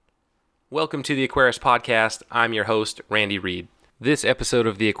Welcome to the Aquarius Podcast. I'm your host, Randy Reed. This episode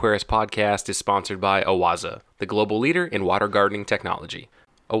of the Aquarius Podcast is sponsored by Awaza, the global leader in water gardening technology.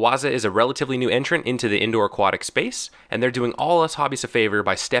 Awaza is a relatively new entrant into the indoor aquatic space, and they're doing all us hobbyists a favor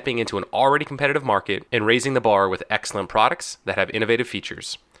by stepping into an already competitive market and raising the bar with excellent products that have innovative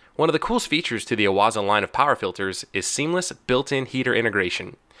features. One of the coolest features to the Awaza line of power filters is seamless built-in heater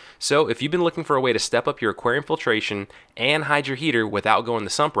integration. So if you've been looking for a way to step up your aquarium filtration and hide your heater without going the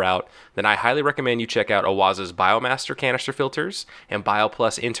sump route, then I highly recommend you check out Awaza's Biomaster canister filters and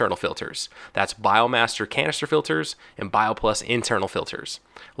BioPlus internal filters. That's Biomaster canister filters and BioPlus internal filters.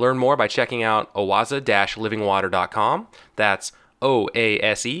 Learn more by checking out awaza-livingwater.com. That's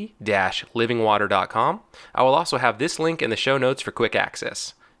OASE-livingwater.com. I will also have this link in the show notes for quick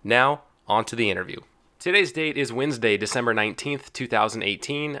access. Now, on to the interview. Today's date is Wednesday, December 19th,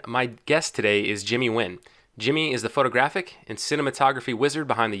 2018. My guest today is Jimmy Nguyen. Jimmy is the photographic and cinematography wizard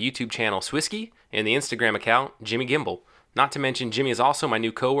behind the YouTube channel Swisky and the Instagram account Jimmy Gimbal. Not to mention, Jimmy is also my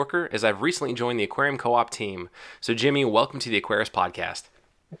new coworker, as I've recently joined the Aquarium Co-op team. So Jimmy, welcome to the Aquarius Podcast.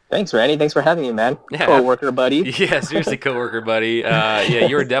 Thanks, Randy. Thanks for having me, man. Yeah, coworker, buddy. Yeah, seriously, coworker, buddy.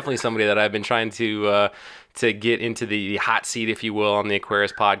 You're definitely somebody that I've been trying to get into the hot seat, if you will, on the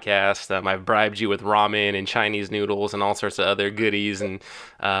Aquarius Podcast. I've bribed you with ramen and Chinese noodles and all sorts of other goodies, and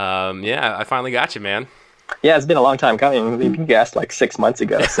I finally got you, man. Yeah, it's been a long time coming. You guessed like 6 months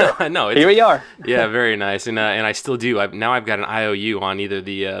ago. So I know. Here we are. Yeah, very nice, and I still do. I've got an IOU on either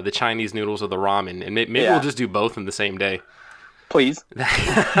the Chinese noodles or the ramen, and maybe we'll just do both in the same day. Please.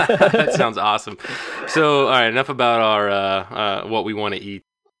 That sounds awesome. So, all right, enough about our what we want to eat.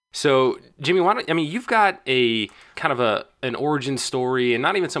 So, Jimmy, you've got a kind of an origin story, and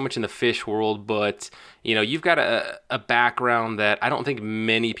not even so much in the fish world, but you've got a background that I don't think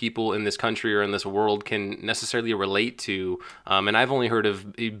many people in this country or in this world can necessarily relate to, and I've only heard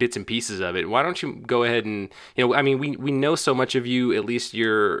of bits and pieces of it. Why don't you go ahead and we know so much of you, at least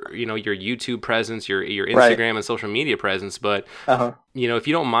your YouTube presence, your Instagram and social media presence, but if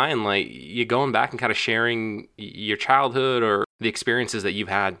you don't mind, like, you going back and kind of sharing your childhood or the experiences that you've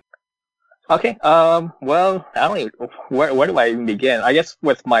had. Okay. Well, I don't even, where do I even begin? I guess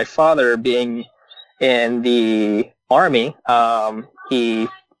with my father being in the Army, he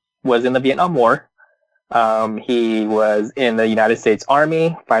was in the Vietnam War. He was in the United States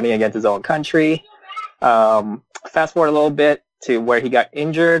Army fighting against his own country. Fast forward a little bit to where he got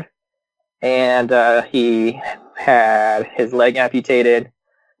injured, and he had his leg amputated.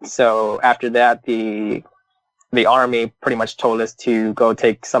 So after that, the Army pretty much told us to go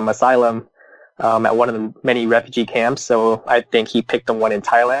take some asylum at one of the many refugee camps. So I think he picked the one in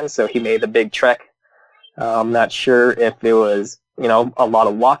Thailand. So he made the big trek. I'm not sure if it was, a lot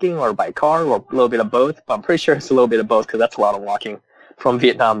of walking or by car or a little bit of both, but I'm pretty sure it's a little bit of both because that's a lot of walking from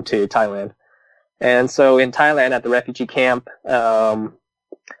Vietnam to Thailand. And so in Thailand at the refugee camp,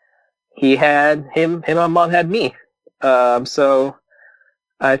 he had him and my mom had me. So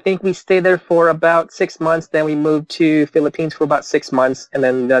I think we stayed there for about 6 months. Then we moved to Philippines for about 6 months, and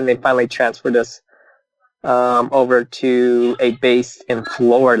then they finally transferred us over to a base in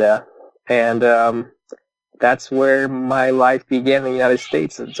Florida, and that's where my life began in the United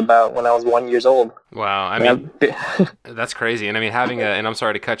States. It's about when I was 1 year old. Wow, that's crazy. And and I'm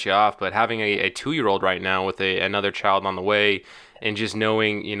sorry to cut you off, but having a 2-year-old right now with another child on the way, and just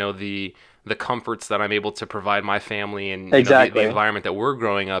knowing the comforts that I'm able to provide my family and exactly. The environment that we're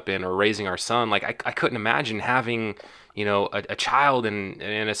growing up in or raising our son. Like I couldn't imagine having, a child in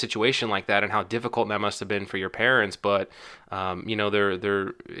a situation like that, and how difficult that must have been for your parents. But,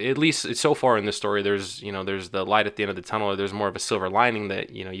 they're at least so far in this story, there's the light at the end of the tunnel. There's more of a silver lining that,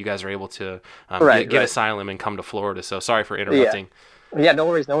 you guys are able to get asylum and come to Florida. So sorry for interrupting. Yeah, no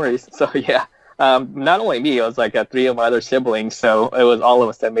worries. So yeah. Not only me, it was like 3 of my other siblings, so it was all of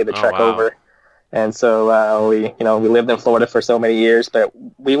us that made the trek over. And so we lived in Florida for so many years, but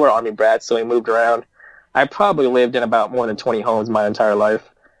we were Army brats, so we moved around. I probably lived in about more than 20 homes my entire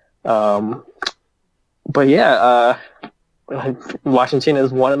life. But yeah, Washington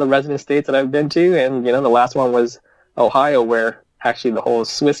is one of the resident states that I've been to, and the last one was Ohio, where actually the whole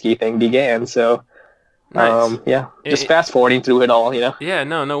Swisky thing began. So. Nice. Just fast forwarding through it all, Yeah,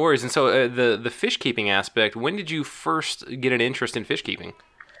 no worries. And so the fish keeping aspect, when did you first get an interest in fish keeping?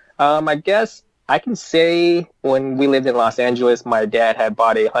 I guess I can say when we lived in Los Angeles, my dad had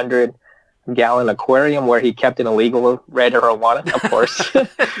bought a 100-gallon aquarium where he kept an illegal red arowana, of course. Nice.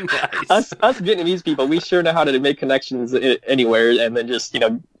 us Vietnamese people, we sure know how to make connections anywhere and then just,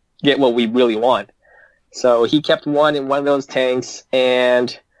 get what we really want. So he kept one in one of those tanks,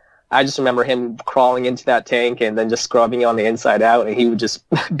 and I just remember him crawling into that tank and then just scrubbing it on the inside out, and he would just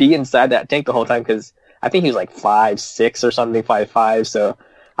be inside that tank the whole time because I think he was like 5'6" or something, 5'5". So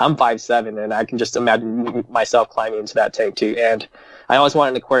I'm 5'7", and I can just imagine myself climbing into that tank too. And I always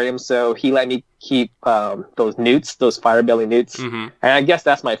wanted an aquarium, so he let me keep those newts, those fire belly newts, and I guess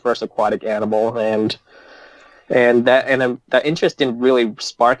that's my first aquatic animal. And that interest didn't really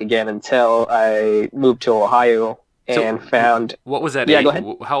spark again until I moved to Ohio and found. What was that? Yeah, age? go ahead.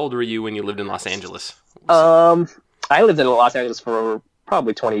 How old were you when you lived in Los Angeles? I lived in Los Angeles for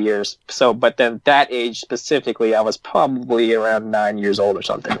probably 20 years. So, but then that age specifically, I was probably around 9 years old or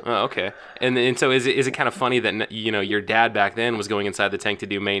something. Oh, okay. And so is it kind of funny that, you know, your dad back then was going inside the tank to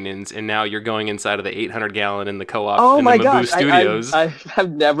do maintenance, and now you're going inside of the 800-gallon in the co-op in the Maboo Studios? I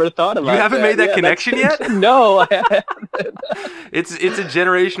have never thought about that. You haven't made that connection yet? No, I haven't. It's a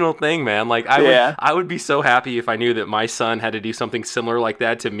generational thing, man. Like I would be so happy if I knew that my son had to do something similar like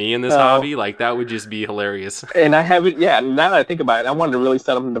that to me in this hobby. Like that would just be hilarious. And I haven't. Yeah, now that I think about it, I wanted to really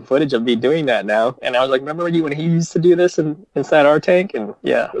set up the footage of me doing that now. And I was like, remember you when he used to do this inside our tank? And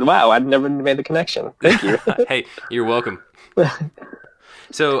yeah, wow, I'd never made the connection. Thank you. Hey, you're welcome.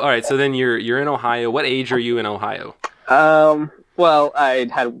 So, all right. So then you're in Ohio. What age are you in Ohio? Well,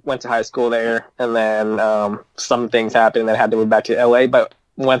 went to high school there, and then some things happened, and I had to move back to LA. But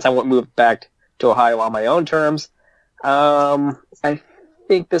once I moved back to Ohio on my own terms, I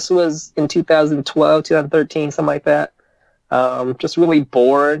think this was in 2012, 2013, something like that. Just really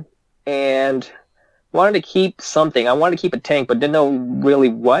bored and wanted to keep something. I wanted to keep a tank, but didn't know really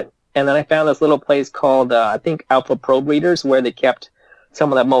what. And then I found this little place called, I think, Alpha Pro Breeders, where they kept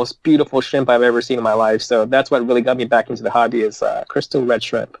some of the most beautiful shrimp I've ever seen in my life. So that's what really got me back into the hobby is crystal red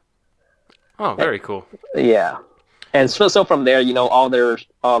shrimp. Oh, very cool. Yeah. And so from there, you know, all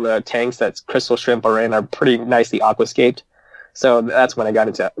the tanks that crystal shrimp are in are pretty nicely aquascaped. So that's when I got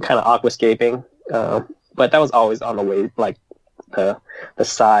into kind of aquascaping. But that was always on the way, like the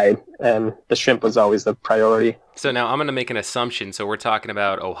side, and the shrimp was always the priority. So now I'm going to make an assumption. So we're talking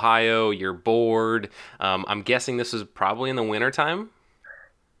about Ohio, you're bored. I'm guessing this was probably in the wintertime?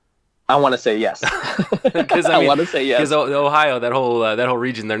 I want to say yes. I want to say yes. Because Ohio, that whole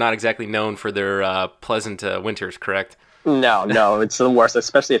region, they're not exactly known for their pleasant winters, correct? No, it's the worst,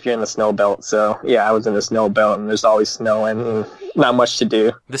 especially if you're in the snow belt. So yeah, I was in the snow belt, and there's always snow and not much to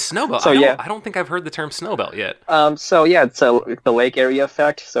do. The snow belt. So I don't think I've heard the term snow belt yet. So yeah, it's the lake area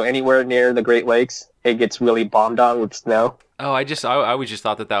effect. So anywhere near the Great Lakes, it gets really bombed on with snow. Oh, I always just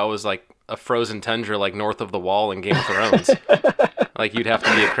thought that was like a frozen tundra, like north of the Wall in Game of Thrones. Like you'd have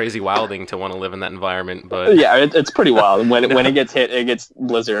to be a crazy wilding to want to live in that environment. But yeah, it's pretty wild. When it gets hit, it gets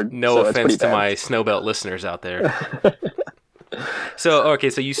blizzard. No offense to my snowbelt listeners out there. So okay,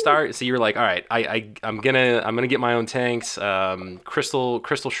 so you're like, all right, I'm gonna get my own tanks,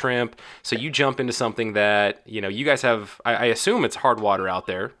 crystal shrimp. So you jump into something that, you know, you guys have. I assume it's hard water out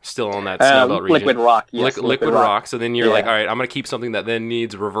there, still on that snowbelt region. Liquid rock, yes. Liquid rock. So then you're like, all right, I'm gonna keep something that then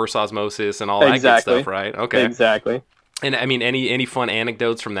needs reverse osmosis and all that good stuff, right? Okay, exactly. And I mean, any fun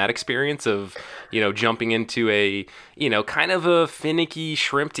anecdotes from that experience of, you know, jumping into a, you know, kind of a finicky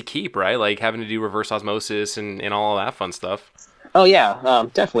shrimp to keep, right? Like having to do reverse osmosis and all of that fun stuff. Oh yeah,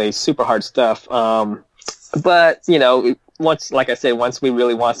 definitely super hard stuff. But you know, once we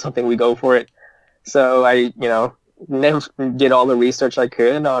really want something, we go for it. So I, you know, never did all the research I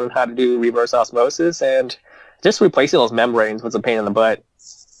could on how to do reverse osmosis, and just replacing those membranes was a pain in the butt.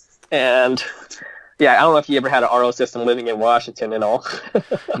 And yeah, I don't know if you ever had an RO system living in Washington and all.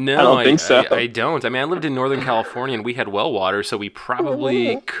 No, I don't think so. I don't. I mean, I lived in Northern California and we had well water, so we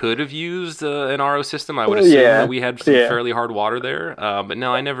probably could have used an RO system. I would assume that we had some fairly hard water there. But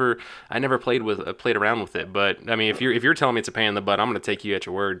no, I never played around with it. But I mean, if you're telling me it's a pain in the butt, I'm going to take you at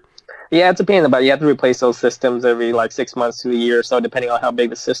your word. Yeah, it's a pain in the butt. You have to replace those systems every like 6 months to a year, so depending on how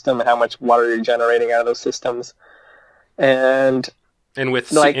big the system and how much water you're generating out of those systems. And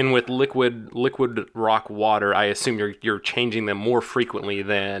with liquid rock water, I assume you're changing them more frequently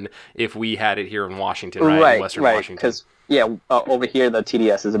than if we had it here in Washington, right? In Western Washington. Because over here the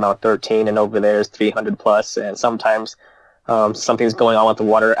TDS is about 13, and over there is 300 plus, and sometimes something's going on with the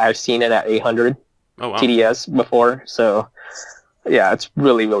water. I've seen it at 800 TDS before, so yeah, it's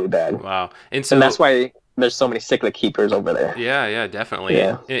really really bad. Wow, and that's why there's so many cyclic keepers over there. Yeah, definitely.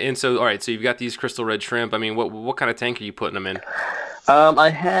 Yeah. And so, all right, so you've got these crystal red shrimp. I mean, what kind of tank are you putting them in? I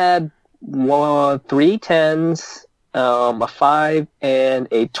had 3 10s, a 5, and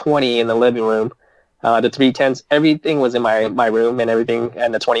a 20 in the living room. The 3 10s, everything was in my room, and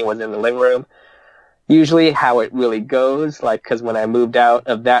the 20 was in the living room. Usually how it really goes, like, because when I moved out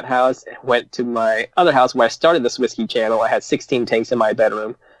of that house and went to my other house where I started this whiskey channel, I had 16 tanks in my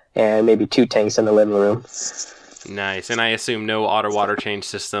bedroom. and maybe 2 tanks in the living room. Nice. And I assume no auto water change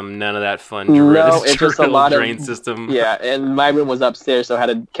system, none of that fun No, it's just a lot drain of system. Yeah, and my room was upstairs, so I had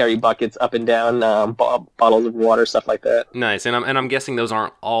to carry buckets up and down, bottles of water, stuff like that. Nice. And I'm guessing those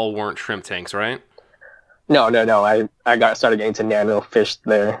weren't shrimp tanks, right? No. I started getting to nano fish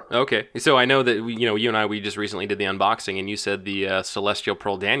there. Okay. So I know that you and I just recently did the unboxing, and you said the celestial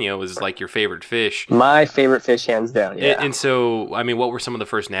pearl danio is like your favorite fish. My favorite fish, hands down. Yeah. And so, I mean, what were some of the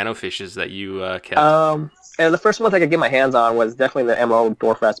first nano fishes that you kept? And the first ones I could get my hands on was definitely the emerald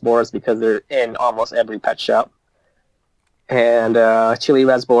dwarf rasboras, because they're in almost every pet shop. And chili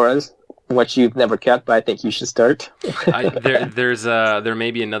rasboras, which you've never kept, but I think you should start. There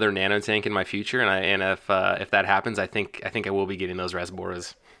may be another nano tank in my future, and if that happens, I think I will be getting those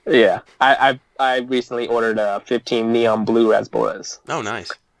rasboras. Yeah, I recently ordered 15 neon blue rasboras. Oh, nice.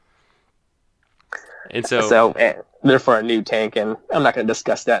 And so they're for a new tank, and I'm not going to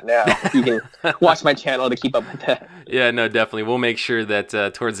discuss that now. You can watch my channel to keep up with that. Yeah, no, definitely. We'll make sure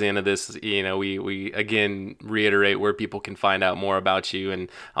that towards the end of this, we again reiterate where people can find out more about you, and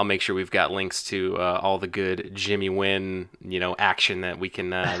I'll make sure we've got links to all the good Jimmy Nguyen, action that we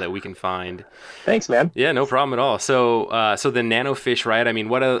can find. Thanks, man. Yeah, no problem at all. So the nano fish, right? I mean,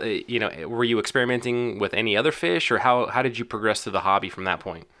 what were you experimenting with any other fish, or how did you progress through the hobby from that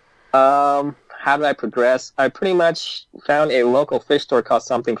point? How did I progress? I pretty much found a local fish store called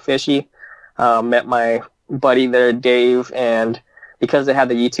Something Fishy. Met my buddy there, Dave, and because they had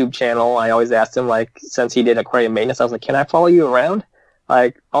the YouTube channel, I always asked him, since he did aquarium maintenance, I was like, can I follow you around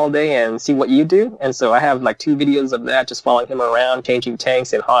all day and see what you do? And so I have 2 videos of that, just following him around, changing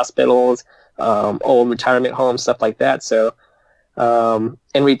tanks in hospitals, old retirement homes, stuff like that. So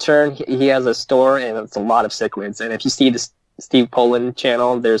in return, he has a store, and it's a lot of cichlids. And if you see this Steve Poland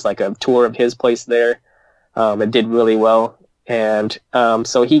channel, there's a tour of his place there. It did really well, and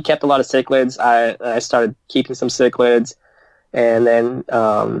so he kept a lot of cichlids. I started keeping some cichlids, and then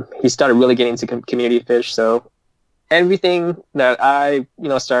he started really getting into community fish. So everything that I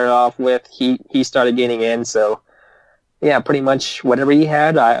started off with, he started getting in. So yeah, pretty much whatever he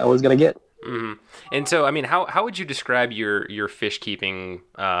had, I was gonna get. Mm-hmm. And so, I mean, how would you describe your fish keeping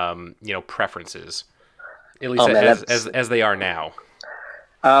preferences? At least as they are now.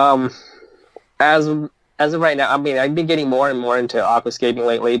 As of right now, I mean, I've been getting more and more into aquascaping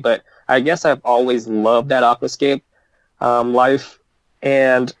lately, but I guess I've always loved that aquascape life.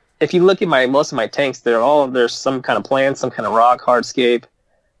 And if you look at most of my tanks, there's some kind of plant, some kind of rock, hardscape.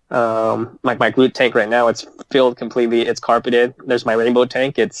 Like my glute tank right now, it's filled completely. It's carpeted. There's my rainbow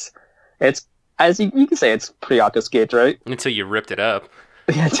tank. It's as you can say, it's pretty aquascaped, right? Until you ripped it up.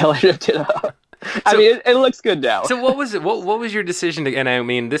 Yeah, until I ripped it up. I mean, it looks good now. So what was it? What was your decision to? And I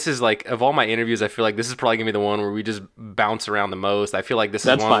mean, this is of all my interviews, I feel like this is probably gonna be the one where we just bounce around the most. I feel like this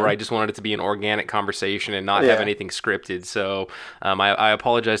is one where I just wanted it to be an organic conversation and not have anything scripted. So I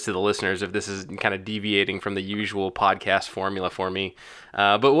apologize to the listeners if this is kind of deviating from the usual podcast formula for me.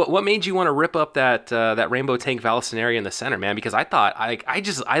 But what made you want to rip up that rainbow tank Vallisneria in the center, man? Because I thought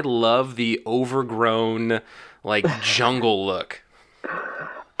I love the overgrown jungle look.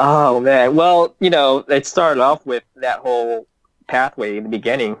 Oh, man. Well, it started off with that whole pathway in the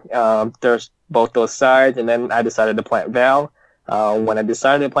beginning. There's both those sides, and then I decided to plant Val. When I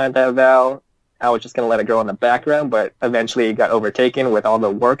decided to plant that Val, I was just going to let it grow in the background, but eventually it got overtaken with all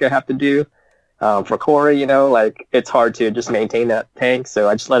the work I have to do. For Corey, it's hard to just maintain that tank, so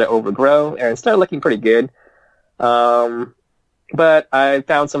I just let it overgrow, and it started looking pretty good. But I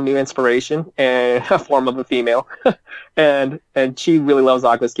found some new inspiration in a form of a female, and she really loves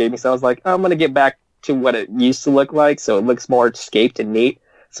aquascaping. So I was like, I'm going to get back to what it used to look like, so it looks more scaped and neat.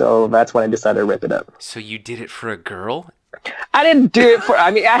 So that's when I decided to rip it up. So you did it for a girl? I didn't do it for.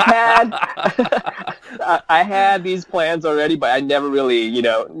 I mean, I had these plans already, but I never really,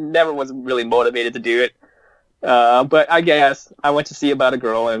 never was really motivated to do it. But I guess I went to see about a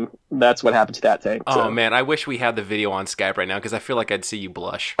girl, and that's what happened to that tank. Oh, man, I wish we had the video on Skype right now, because I feel like I'd see you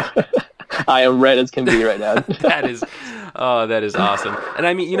blush. I am red as can be right now. That is awesome. And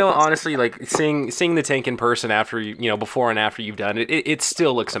I mean, honestly, seeing the tank in person after before and after you've done it, it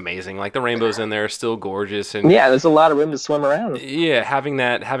still looks amazing. Like the rainbows in there are still gorgeous, and yeah, there's a lot of room to swim around. Yeah, having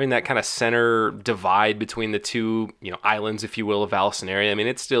that kind of center divide between the two, islands, if you will, of Vallisneria. I mean,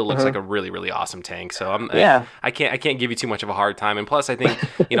 it still looks like a really, really awesome tank. So I can't give you too much of a hard time. And plus, I think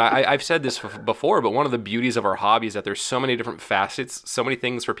I've said this before, but one of the beauties of our hobby is that there's so many different facets, so many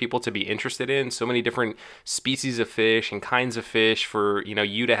things for people to be interested in, so many different species of fish and different kinds of fish for,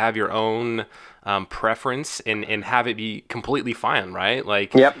 you to have your own preference and have it be completely fine, right?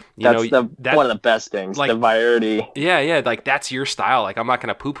 Like, yep, that's one of the best things, like, the variety. Yeah, like that's your style. Like, I'm not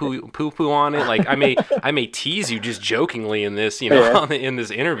gonna poo poo on it. Like, I may tease you just jokingly in this, in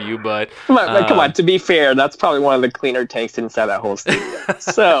this interview, but come on, to be fair, that's probably one of the cleaner tanks inside that whole studio.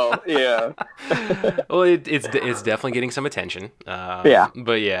 So yeah. Well, it's definitely getting some attention. Yeah,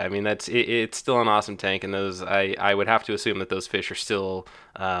 but yeah, I mean it's still an awesome tank, and those I would have to assume that those fish are still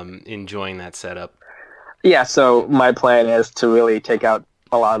enjoying that setup. Yeah, so my plan is to really take out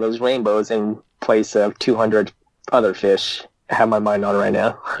a lot of those rainbows in place of 200 other fish. I have my mind on right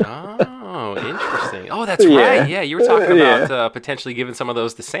now. Oh, interesting. Oh, that's right. Yeah, you were talking about potentially giving some of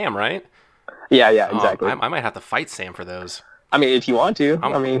those to Sam, right? Yeah, exactly. I might have to fight Sam for those. I mean, if you want to.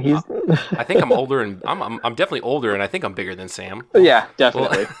 He's. I think I'm older, and I'm definitely older, and I think I'm bigger than Sam. Yeah,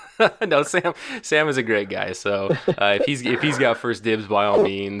 definitely. Well, no, Sam is a great guy. So if he's got first dibs, by all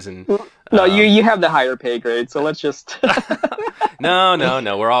means. And no, you have the higher pay grade, so let's just. No.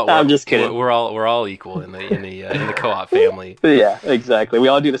 I'm just kidding. We're all equal in the co-op family. Yeah, exactly. We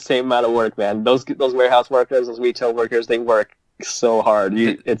all do the same amount of work, man. Those warehouse workers, those retail workers, they work so hard.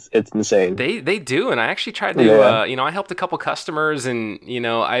 It's insane. They do, and I actually tried to I helped a couple customers, and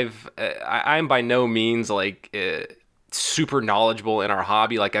I'm by no means like super knowledgeable in our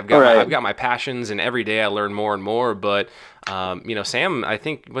hobby. Like I've got my passions, and every day I learn more and more. But Sam, I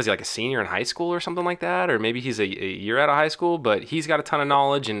think, was he like a senior in high school or something like that, or maybe he's a year out of high school, but he's got a ton of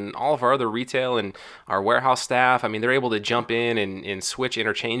knowledge, and all of our other retail and our warehouse staff, I mean, they're able to jump in and switch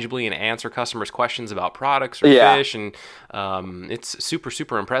interchangeably and answer customers' questions about products or fish, and it's super,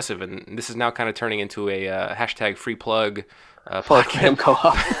 super impressive. And this is now kind of turning into a hashtag free plug podcast.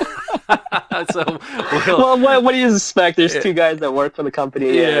 Co-op. So what do you suspect? There's two guys that work for the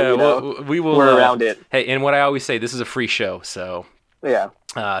company. Yeah, and, we're around it. Hey, and what I always say, this is a free show, so yeah.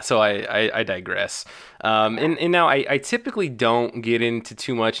 So I digress. And now I typically don't get into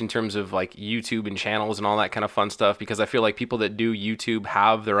too much in terms of like YouTube and channels and all that kind of fun stuff, because I feel like people that do YouTube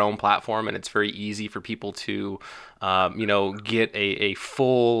have their own platform, and it's very easy for people to get a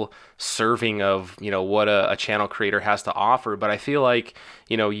full serving of what a channel creator has to offer. But I feel like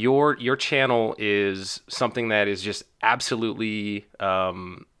your channel is something that is just absolutely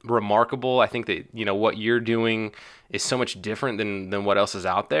remarkable. I think that what you're doing is so much different than what else is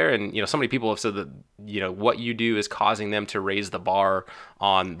out there, and so many people have said that what you do is causing them to raise the bar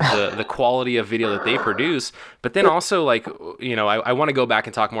on the quality of video that they produce. But then also, like, I want to go back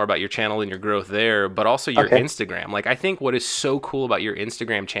and talk more about your channel and your growth there, but also your Instagram. Like, I think what is so cool about your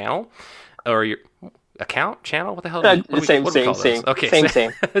Instagram channel, or your account channel, what the hell? Same. Okay,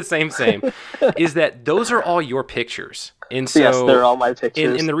 same. Is that those are all your pictures, and so yes, they're all my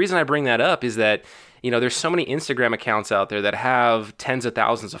pictures. And the reason I bring that up is that there's so many Instagram accounts out there that have tens of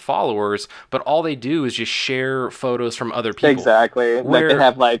thousands of followers, but all they do is just share photos from other people. Exactly. Like they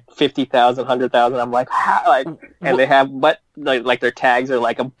have like 50,000, 100,000. I'm like, how? And they have, but like their tags are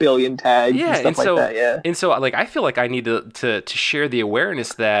like 1 billion tags and stuff like that. Yeah. And so like I feel like I need to share the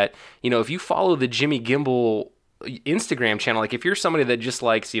awareness that if you follow the Jimmy Gimbal Instagram channel, like if you're somebody that just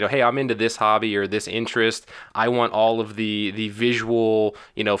likes, hey, I'm into this hobby or this interest, I want all of the visual,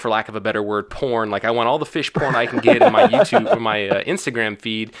 for lack of a better word, porn, like I want all the fish porn I can get in my YouTube or my Instagram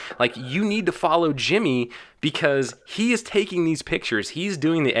feed. Like, you need to follow Jimmy, because he is taking these pictures, he's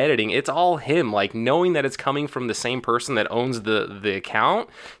doing the editing, it's all him. Like, knowing that it's coming from the same person that owns the account,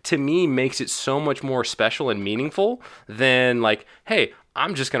 to me, makes it so much more special and meaningful than like, hey,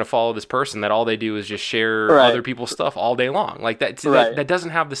 I'm just going to follow this person that all they do is just share other people's stuff all day long. Like that doesn't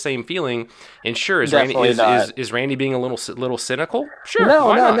have the same feeling. And sure, is Randy being a little cynical? Sure,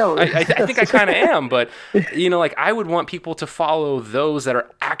 why not? No. I think I kind of am, but like I would want people to follow those that are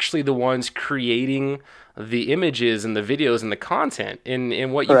actually the ones creating the images and the videos and the content.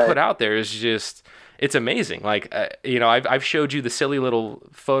 And what you put out there is just, it's amazing. Like, I've showed you the silly little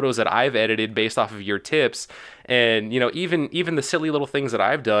photos that I've edited based off of your tips. And, even the silly little things that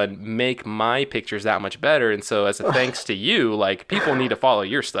I've done make my pictures that much better. And so as a thanks to you, like, people need to follow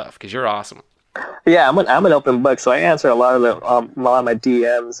your stuff because you're awesome. Yeah, I'm an open book, so I answer a lot of my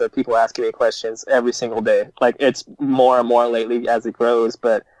DMs or people asking me questions every single day. Like, it's more and more lately as it grows.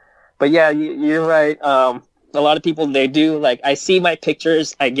 But yeah, you're right. A lot of people, they do, like, I see my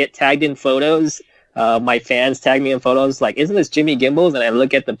pictures, I get tagged in photos. My fans tag me in photos like, isn't this Jimmy Gimbals? And I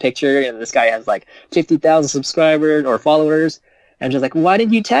look at the picture and this guy has like 50,000 subscribers or followers. And just like, why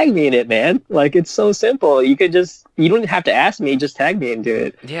didn't you tag me in it, man? Like, it's so simple. You don't have to ask me, just tag me into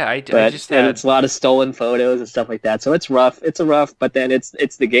it. Yeah, I just and had... it's a lot of stolen photos and stuff like that. So it's rough. But then it's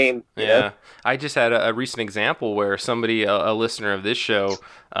the game. You know? I just had a recent example where somebody, a listener of this show,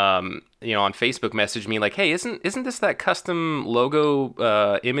 on Facebook messaged me like, "Hey, isn't this that custom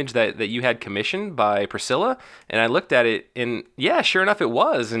logo image that you had commissioned by Priscilla?" And I looked at it, and yeah, sure enough, it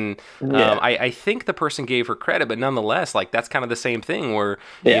was. And I think the person gave her credit, but nonetheless, like that's kind of the same thing where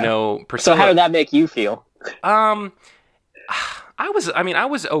Priscilla. So how did that make you feel? I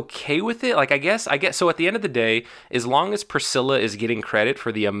was okay with it. Like, I guess. So at the end of the day, as long as Priscilla is getting credit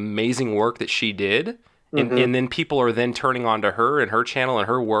for the amazing work that she did, and then people are then turning on to her and her channel and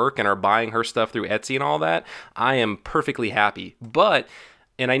her work and are buying her stuff through Etsy and all that, I am perfectly happy. But,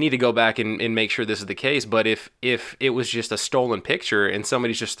 and I need to go back and make sure this is the case, but if it was just a stolen picture and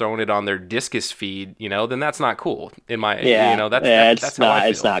somebody's just throwing it on their Discus feed, then that's not cool. That's how I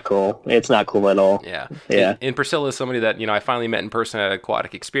feel. It's not cool. It's not cool at all. Yeah. Yeah. And Priscilla is somebody that, I finally met in person at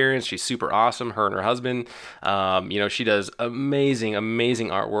Aquatic Experience. She's super awesome, her and her husband. She does amazing, amazing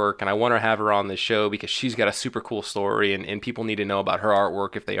artwork, and I want to have her on this show because she's got a super cool story, and people need to know about her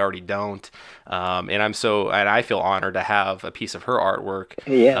artwork if they already don't. And I feel honored to have a piece of her artwork.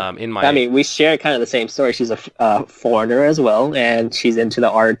 Yeah. We share kind of the same story. She's a foreigner as well, and she's into the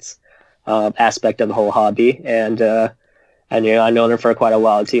arts aspect of the whole hobby. And I've known her for quite a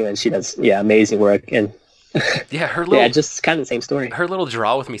while too, and she does amazing work. And just kind of the same story. Her little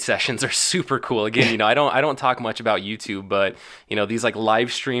draw with me sessions are super cool. Again, I don't talk much about YouTube, but these like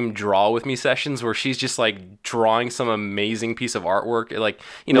live stream draw with me sessions where she's just like drawing some amazing piece of artwork. Like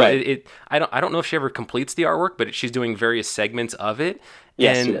Right. I don't know if she ever completes the artwork, but she's doing various segments of it.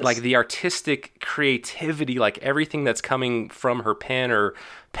 Yes, and like the artistic creativity, like everything that's coming from her pen or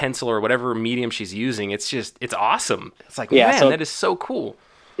pencil or whatever medium she's using, it's awesome. It's like, that is so cool.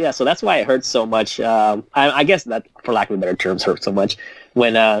 Yeah, so that's why it hurts so much. I guess that, for lack of better terms, hurts so much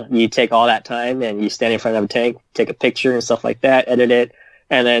when you take all that time and you stand in front of a tank, take a picture and stuff like that, edit it,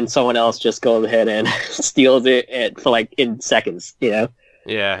 and then someone else just goes ahead and steals it for like in seconds, Yeah,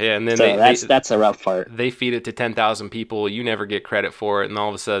 and then that's a rough part. They feed it to 10,000 people. You never get credit for it, and all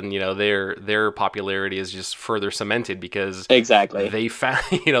of a sudden, their popularity is just further cemented because exactly they found,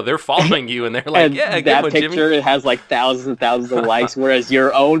 they're following you, and they're like, and yeah, that one, picture Jimmy. It has like thousands and thousands of likes, whereas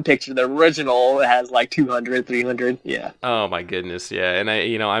your own picture, the original, has like 200, 300. Yeah. Oh my goodness, yeah, and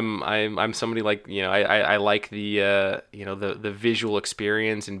I'm somebody like I like the the visual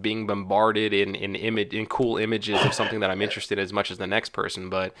experience and being bombarded in cool images of something that I'm interested in as much as the next person.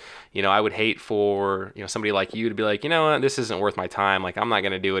 But I would hate for somebody like you to be like, what, this isn't worth my time. Like, I'm not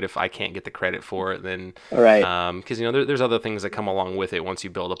going to do it if I can't get the credit for it. Then right, because there's other things that come along with it once you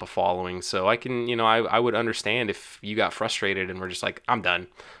build up a following. So I can I would understand if you got frustrated and were just like, I'm done.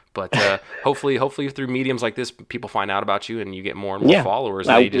 But hopefully through mediums like this, people find out about you and you get more and more followers.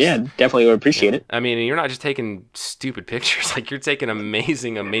 And definitely would appreciate it. I mean, you're not just taking stupid pictures; like you're taking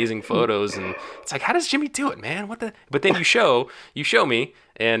amazing, amazing photos. And it's like, how does Jimmy do it, man? What the? But then you show me,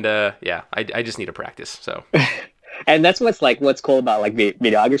 and I just need to practice. So, and that's what's cool about like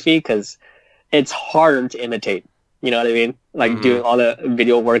videography, because it's harder to imitate. You know what I mean? Like doing all the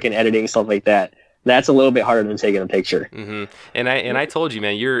video work and editing, stuff like that. That's a little bit harder than taking a picture. Mm-hmm. And I told you,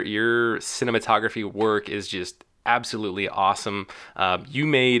 man, your cinematography work is just absolutely awesome. You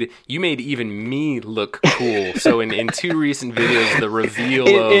made even me look cool. So in two recent videos, the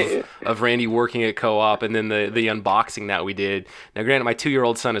reveal of Randy working at Co-op, and then the unboxing that we did. Now, granted, my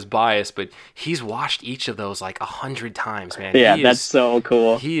 2-year-old son is biased, but he's watched each of those like 100 times, man. Yeah, that's so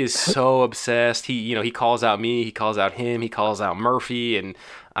cool. He is so obsessed. He calls out me, he calls out him, he calls out Murphy, and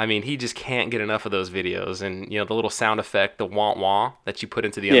I mean, he just can't get enough of those videos. And, the little sound effect, the wah wah that you put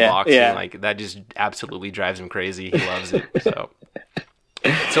into the unboxing, like that just absolutely drives him crazy. He loves it.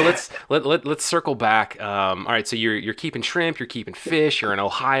 So let's circle back. All right, so you're keeping shrimp, you're keeping fish, you're in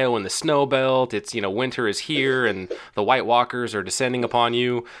Ohio in the snow belt. It's, winter is here and the White Walkers are descending upon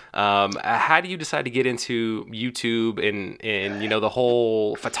you. How do you decide to get into YouTube and the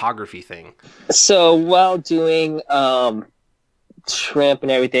whole photography thing? So while doing shrimp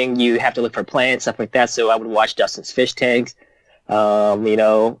and everything, you have to look for plants, stuff like that. So I would watch Dustin's fish tanks, and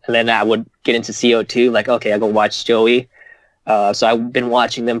then I would get into CO2. Like, okay, I go watch Joey. So I've been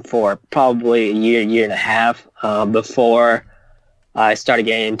watching them for probably a year and a half before I started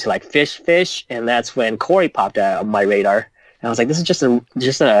getting into like fish, and that's when Corey popped out on my radar. And I was like, this is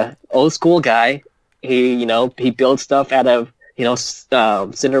just a old school guy. He builds stuff out of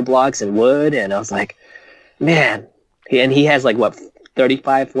cinder blocks and wood, and I was like, man. And he has like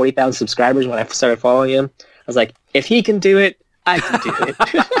 35,000, 40,000 subscribers when I started following him. I was like, if he can do it, I can do it.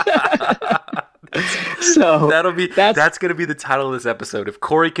 So that's gonna be the title of this episode. If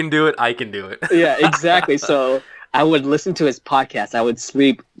Corey can do it, I can do it. Yeah, exactly. So I would listen to his podcast. I would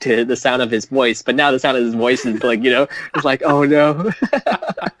sleep to the sound of his voice, but now the sound of his voice is like, it's like, oh no.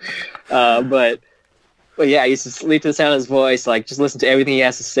 But yeah, I used to sleep to the sound of his voice, like just listen to everything he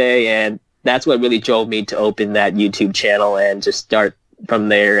has to say, and that's what really drove me to open that YouTube channel and just start from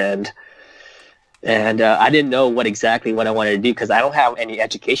there. And I didn't know what I wanted to do because I don't have any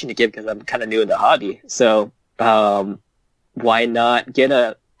education to give because I'm kind of new in the hobby. So why not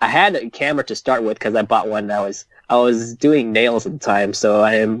I had a camera to start with because I bought one. I was doing nails at the time, so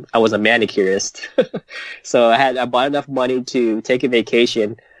I was a manicurist. So I bought enough money to take a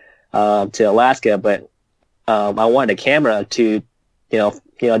vacation to Alaska, but I wanted a camera to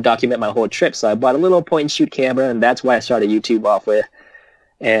document my whole trip. So I bought a little point and shoot camera, and that's why I started YouTube off with.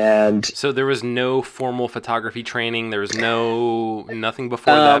 And so there was no formal photography training. There was nothing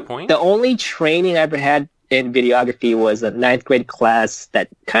before that point. The only training I ever had in videography was a 9th grade class that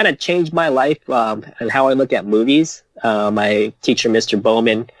kind of changed my life and how I look at movies. My teacher, Mr.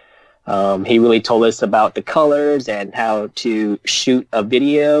 Bowman, he really told us about the colors and how to shoot a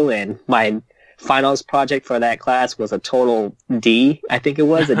video. And my finals project for that class was a total D. I think it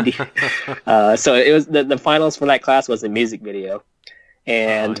was a D. So it was the finals for that class was a music video.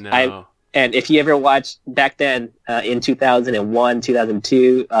 And and if you ever watched back then in 2001,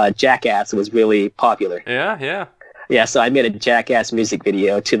 2002, Jackass was really popular. Yeah. So I made a Jackass music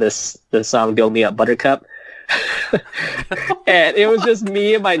video to the song "Build Me Up, Buttercup," and it was just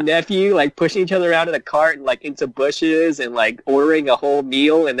me and my nephew like pushing each other around in a cart and like into bushes and like ordering a whole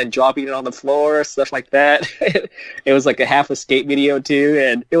meal and then dropping it on the floor, stuff like that. It was like a half a skate video too,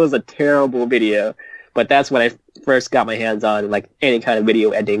 and it was a terrible video. But that's when I first got my hands on like any kind of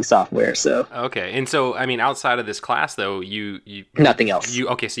video editing software. So okay, and so I mean, outside of this class, though, you nothing else.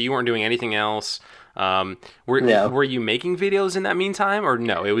 So you weren't doing anything else. Were you making videos in that meantime, or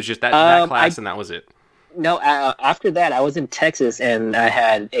no? It was just that class, and that was it. No, after that, I was in Texas, and I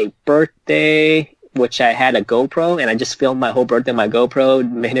had a birthday, which I had a GoPro, and I just filmed my whole birthday on my GoPro,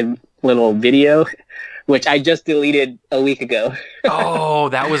 made a little video. Which I just deleted a week ago. Oh,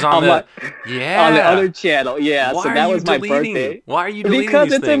 that was on on the other channel. Yeah, Why so that was my birthday. Why are you deleting because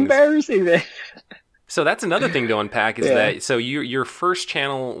these it's things? Embarrassing, man. So that's another thing to unpack is that so your first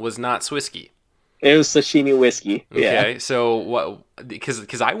channel was not Swisky. It was Sashimi Whiskey. Okay, so what?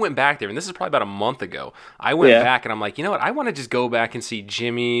 Because I went back there, and this is probably about a month ago. I went back, and I'm like, you know what? I want to just go back and see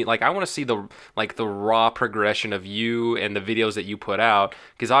Jimmy. Like, I want to see the raw progression of you and the videos that you put out.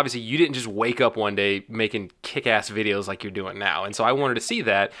 Because obviously, you didn't just wake up one day making kick-ass videos like you're doing now. And so I wanted to see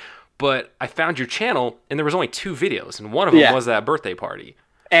that. But I found your channel, and there was only 2 videos, and one of them was that birthday party.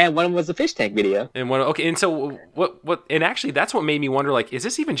 And one was a fish tank video. And so what? And actually, that's what made me wonder. Like, is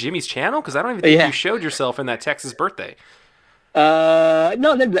this even Jimmy's channel? Because I don't even think you showed yourself in that Texas birthday.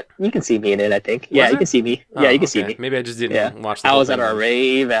 No, you can see me in it. I think. Yeah, you can see me. Yeah, you can see me. Maybe I just didn't watch. I was at our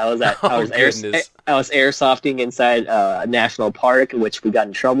rave. I was airsofting inside National Park, which we got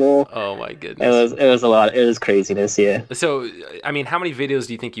in trouble. Oh my goodness! It was a lot. It was craziness. Yeah. So, I mean, how many videos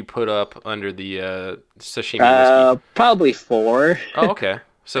do you think you put up under the sashimi whiskey? Probably 4. Oh, okay.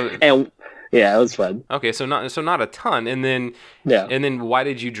 So yeah, it was fun. Okay, so not a ton, and then why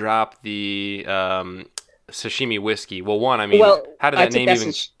did you drop the sashimi whiskey? Well, one, I mean, how did that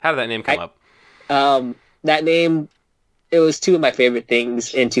name come up? That name, it was 2 of my favorite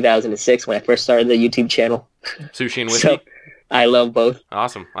things in 2006 when I first started the YouTube channel. Sushi and whiskey. So, I love both.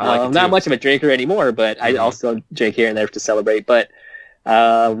 Awesome. I like it too. Not much of a drinker anymore, but I also drink here and there to celebrate. But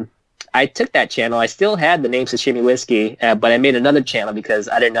I took that channel. I still had the name Sashimi Whiskey, but I made another channel because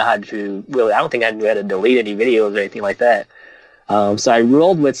I didn't know how to really. I don't think I knew how to delete any videos or anything like that. So I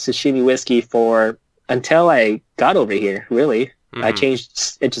rolled with Sashimi Whiskey until I got over here. Really, I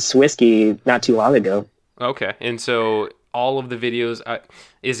changed it to Swisky not too long ago. Okay, and so all of the videos.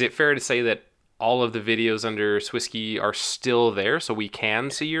 Is it fair to say that all of the videos under Swisky are still there, so we can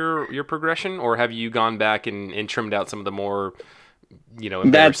see your progression, or have you gone back and trimmed out some of the more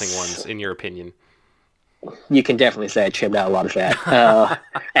embarrassing ones, in your opinion? You can definitely say I trimmed out a lot of that. I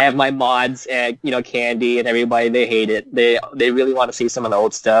have my mods and Candy and everybody. They hate it. They really want to see some of the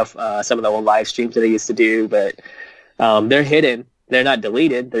old stuff, some of the old live streams that I used to do, but they're hidden. They're not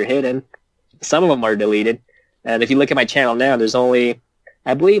deleted. They're hidden. Some of them are deleted. And if you look at my channel now,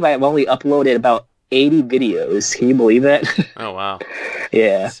 I believe I've only uploaded about 80 videos. Can you believe that? Oh wow.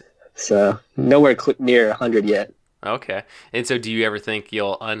 Yeah. So nowhere near 100 yet. Okay. And so do you ever think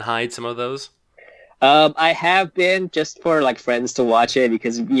you'll unhide some of those? I have been just for like friends to watch it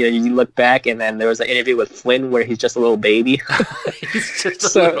because you look back and then there was an interview with Flynn where he's just a little baby. He's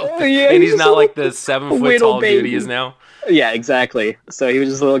just a little, and he's not like the 7-foot tall dude he is now. Yeah, exactly. So he was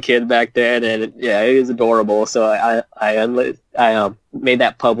just a little kid back then, and yeah, he was adorable. So I made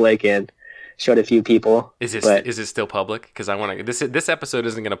that public and showed a few people. Is it still public? Because I want to. This episode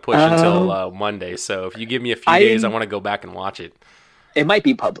isn't going to push until Monday. So if you give me a few days, I want to go back and watch it. It might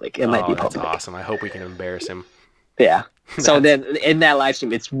be public. It might be public. That's awesome. I hope we can embarrass him. Yeah. So then in that live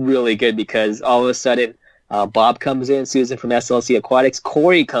stream, it's really good because all of a sudden Bob comes in, Susan from SLC Aquatics,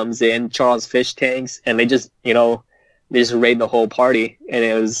 Corey comes in, Charles Fish Tanks, and they just raid the whole party, and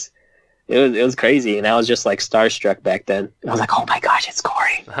it was crazy, and I was just like starstruck back then. I was like, oh my gosh, it's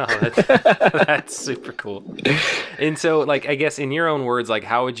Corey. Oh, that's super cool. And so, like, I guess in your own words, like,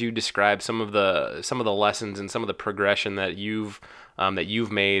 how would you describe some of the lessons and some of the progression that you've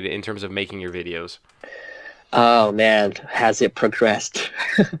made in terms of making your videos? Oh man, has it progressed?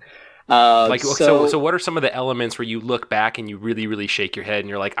 So what are some of the elements where you look back and you really, really shake your head and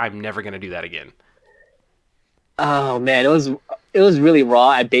you're like, I'm never going to do that again? Oh man, it was really raw.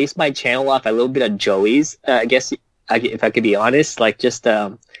 I based my channel off a little bit of Joey's. I guess if I could be honest, like just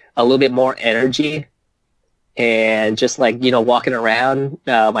a little bit more energy and just like walking around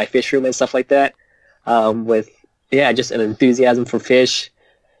my fish room and stuff like that with just an enthusiasm for fish.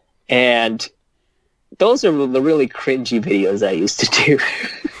 And those are the really cringy videos I used to do.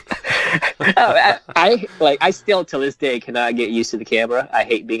 I still to this day cannot get used to the camera. I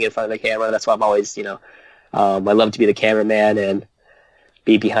hate being in front of the camera. That's why I'm always I love to be the cameraman and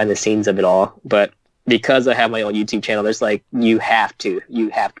be behind the scenes of it all. But because I have my own YouTube channel, there's like you have to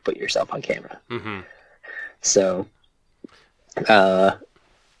put yourself on camera. Mm-hmm. So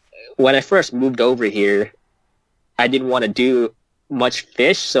when I first moved over here, I didn't want to do much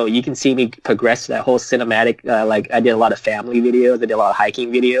fish, so you can see me progress that whole cinematic. Like I did a lot of family videos, I did a lot of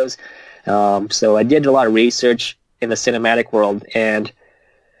hiking videos. So I did a lot of research in the cinematic world, and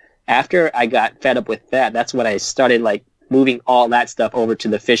after I got fed up with that, that's when I started like moving all that stuff over to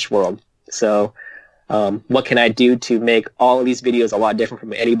the fish world. So what can I do to make all of these videos a lot different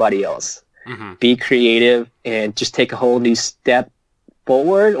from anybody else? Mm-hmm. Be creative and just take a whole new step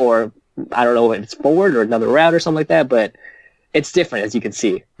forward, or I don't know if it's forward or another route or something like that, but it's different, as you can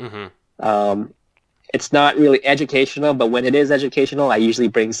see. Mm-hmm. It's not really educational, but when it is educational, I usually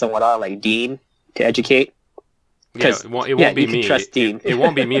bring someone on like Dean to educate. Yeah, it won't be me. Trust Dean. It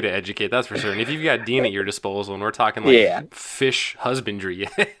won't be me to educate, that's for sure. And if you've got Dean at your disposal, and we're talking like fish husbandry,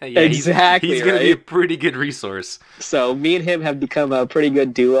 exactly, he's going to be a pretty good resource. So me and him have become a pretty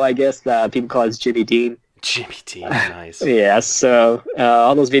good duo, I guess. People call us Jimmy Dean. Jimmy Dean, nice. Yeah, so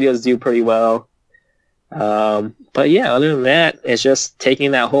all those videos do pretty well. But yeah, other than that, it's just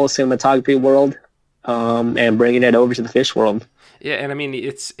taking that whole cinematography world and bringing it over to the fish world. Yeah, and I mean,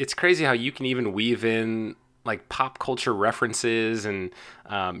 it's crazy how you can even weave in like pop culture references and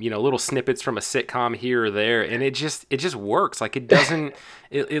little snippets from a sitcom here or there, and it just works. Like it doesn't,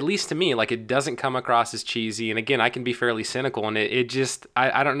 at least to me, like it doesn't come across as cheesy. And again, I can be fairly cynical, and it just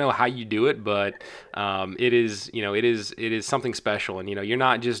I don't know how you do it, but it is something special. And you're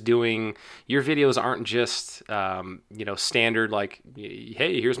not just doing, your videos aren't just standard like,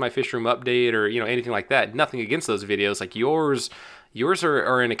 hey, here's my fish room update or anything like that. Nothing against those videos. Like yours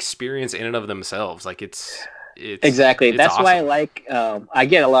are an experience in and of themselves. Like it's exactly. That's awesome. Why I like. I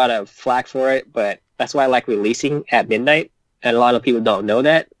get a lot of flack for it, but that's why I like releasing at midnight. And a lot of people don't know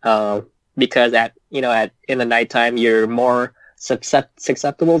that because in the nighttime you're more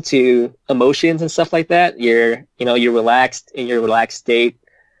susceptible to emotions and stuff like that. You're relaxed in your relaxed state.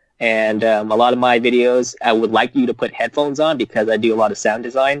 And a lot of my videos, I would like you to put headphones on because I do a lot of sound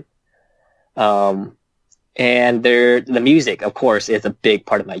design. And the music, of course, is a big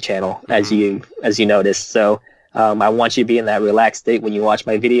part of my channel, as you noticed. So I want you to be in that relaxed state when you watch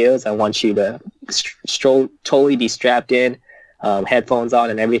my videos. I want you to totally be strapped in, headphones on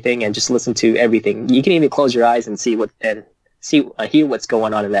and everything, and just listen to everything. You can even close your eyes and hear what's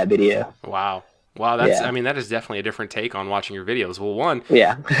going on in that video. Wow, that's I mean, that is definitely a different take on watching your videos. Well, one,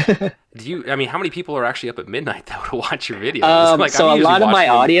 how many people are actually up at midnight that would watch your videos? So a lot of my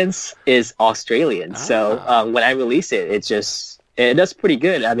audience is Australian. So when I release it, it does pretty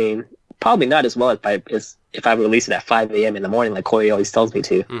good. I mean, probably not as well as if I release it at 5 a.m. in the morning, like Corey always tells me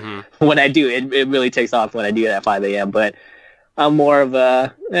to. Mm-hmm. When I do, it really takes off when I do it at 5 a.m. But I'm more of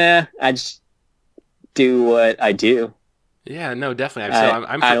I just do what I do. Yeah, no, definitely.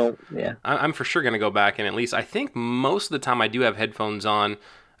 I'm for sure going to go back, and at least I think most of the time I do have headphones on.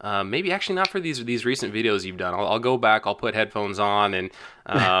 Maybe actually not for these recent videos you've done. I'll go back, I'll put headphones on, and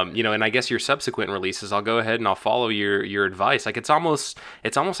And I guess your subsequent releases, I'll go ahead and I'll follow your advice. Like it's almost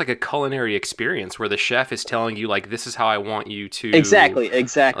like a culinary experience where the chef is telling you like, this is how I want you to Exactly.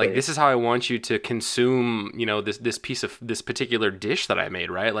 like this is how I want you to consume, this piece of this particular dish that I made,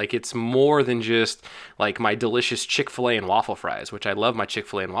 right? Like it's more than just like my delicious Chick-fil-A and waffle fries, which I love my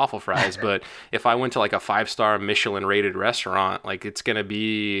Chick-fil-A and waffle fries, but if I went to like a 5-star Michelin rated restaurant, like it's going to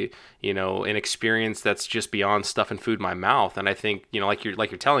be, an experience that's just beyond stuffing food in my mouth. And I think, like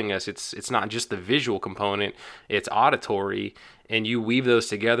you're telling us, it's not just the visual component, it's auditory, and you weave those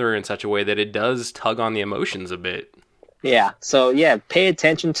together in such a way that it does tug on the emotions a bit. Yeah. So yeah, pay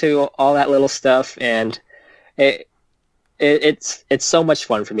attention to all that little stuff, and it's so much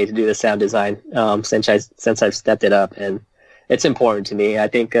fun for me to do the sound design since I've stepped it up, and it's important to me. I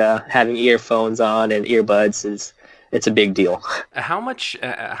think having earphones on and earbuds it's a big deal. How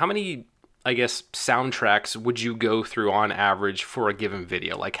many, I guess, soundtracks would you go through on average for a given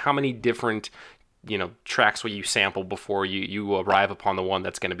video? Like how many different, tracks will you sample before you arrive upon the one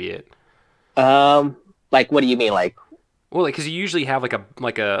that's going to be it? Like what do you mean? Like, well, like, cause you usually have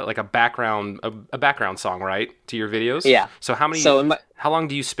like a background song, right, to your videos. Yeah. So how long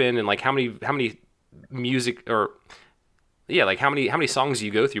do you spend, and like how many music, or yeah, like how many songs do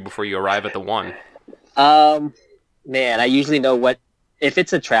you go through before you arrive at the one? Man, I usually know if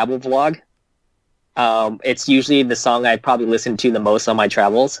it's a travel vlog, it's usually the song I probably listen to the most on my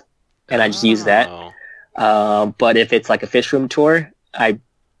travels, and I just use that. But if it's like a fish room tour, I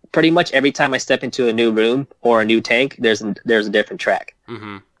pretty much every time I step into a new room or a new tank, there's a different track.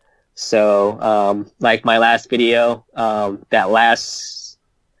 Mm-hmm. So, like my last video,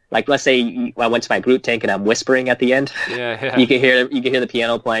 like let's say I went to my group tank and I'm whispering at the end. Yeah. You can hear the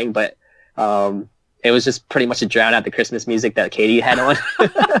piano playing, but it was just pretty much to drown out the Christmas music that Katie had on.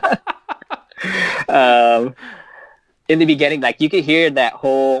 In the beginning, like you could hear that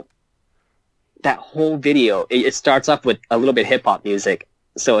whole video. It starts off with a little bit hip hop music,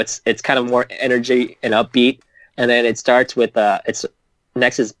 so it's kind of more energy and upbeat, and then it starts with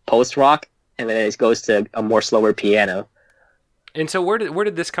next is post rock, and then it goes to a more slower piano. And so where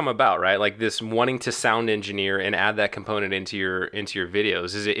did this come about, right? Like this wanting to sound engineer and add that component into your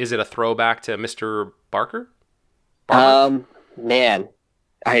videos. Is it a throwback to Mr. Barker? Man,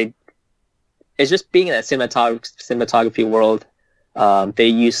 it's just being in that cinematography world. They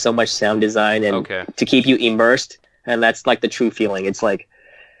use so much sound design and to keep you immersed, and that's like the true feeling. It's like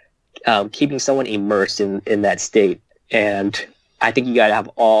keeping someone immersed in that state, and I think you gotta have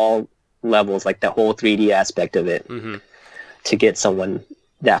all levels, like the whole 3D aspect of it. Mm-hmm. To get someone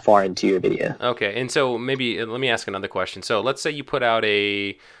that far into your video. Okay, and so maybe let me ask another question. So let's say you put out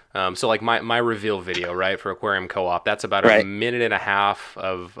so like my reveal video, right, for Aquarium Co-op, that's about a minute and a half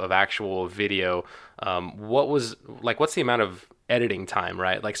of actual video. What's the amount of editing time,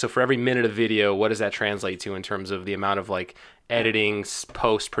 right? Like, so for every minute of video, what does that translate to in terms of the amount of like editing,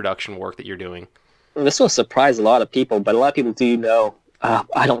 post-production work that you're doing? This will surprise a lot of people, but a lot of people do know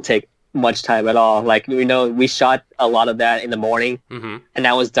I don't take much time at all. Like, we shot a lot of that in the morning, mm-hmm. and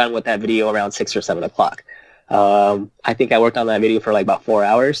I was done with that video around 6 or 7 o'clock. I think I worked on that video for like about 4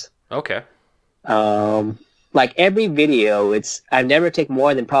 hours. Okay. Like every video, I never take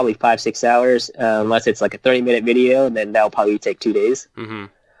more than probably 5-6 hours, unless it's like a 30-minute video, and then that'll probably take 2 days.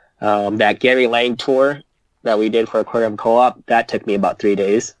 Mm-hmm. That Gary Lang tour that we did for Aquarium Co-op, that took me about 3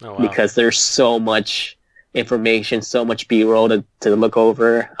 days. Oh, wow. Because there's so much information, so much B-roll to look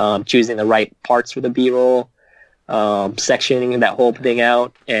over, choosing the right parts for the B-roll, sectioning that whole thing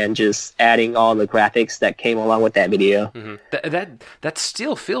out, and just adding all the graphics that came along with that video. Mm-hmm. That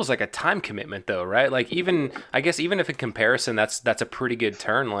still feels like a time commitment though, right? Like even if in comparison that's a pretty good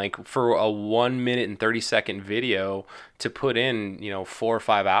turn. Like for a 1 minute and 30-second video to put in 4 or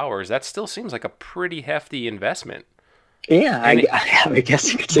 5 hours, that still seems like a pretty hefty investment. Yeah, I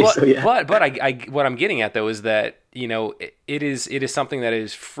guess you could say so. Yeah, but what I'm getting at though is that it is something that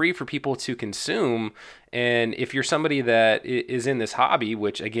is free for people to consume. And if you're somebody that is in this hobby,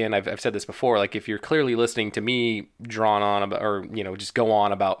 which again, I've said this before, like if you're clearly listening to me drawn on about, or, just go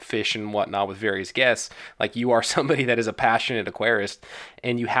on about fish and whatnot with various guests, like you are somebody that is a passionate aquarist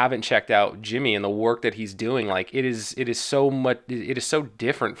and you haven't checked out Jimmy and the work that he's doing. Like it is so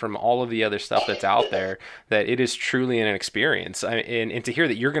different from all of the other stuff that's out there that it is truly an experience. And to hear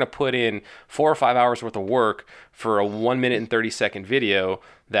that you're going to put in 4 or 5 hours worth of work for a 1 minute and 30-second video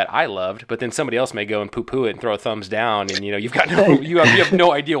that I loved, but then somebody else may go and poo-poo it and throw a thumbs down, and you have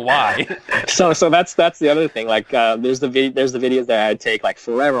no idea why. So that's the other thing. Like there's the videos that I take like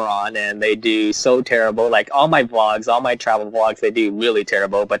forever on, and they do so terrible. Like all my travel vlogs, they do really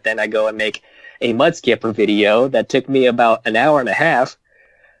terrible. But then I go and make a mud skipper video that took me about an hour and a half,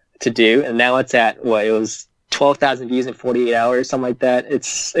 to do, and now it's at it was 12,000 views in 48 hours, something like that.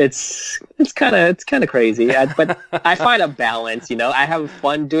 It's kind of crazy. But I find a balance. I have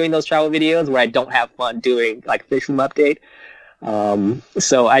fun doing those travel videos where I don't have fun doing like fish room update.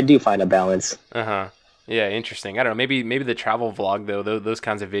 So I do find a balance. Yeah, interesting. I don't know. Maybe the travel vlog though, those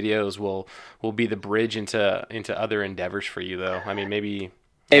kinds of videos will be the bridge into other endeavors for you though. I mean, maybe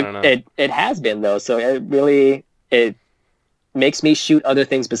I don't know. It has been though. So it makes me shoot other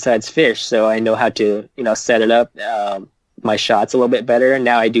things besides fish. So I know how to set it up. My shots a little bit better.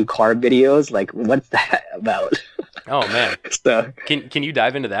 Now I do carb videos. Like, what's that about? Oh man. So can you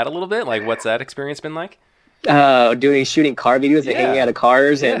dive into that a little bit? Like, what's that experience been like? Shooting car videos and hanging out of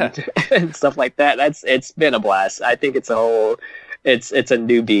cars and stuff like that. It's been a blast. I think it's a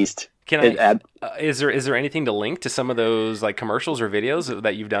new beast. Is there anything to link to some of those like commercials or videos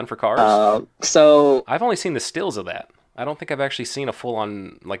that you've done for cars? So I've only seen the stills of that. I don't think I've actually seen a full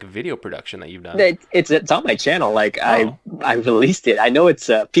on like video production that you've done. It's on my channel. Like I released it. I know it's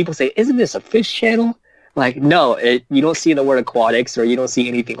people say, isn't this a fish channel? Like, no, you don't see the word aquatics or you don't see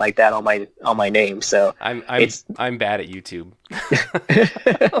anything like that on my name. So I'm bad at YouTube.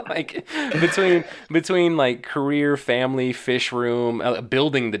 Like between like career, family, fish room,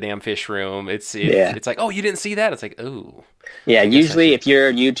 building the damn fish room. It's like, oh, you didn't see that? It's like, oh. Yeah. Usually, if you're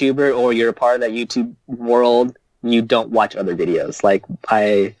a YouTuber or you're a part of that YouTube world, you don't watch other videos. Like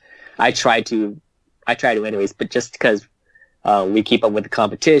I try to anyways, but just because. We keep up with the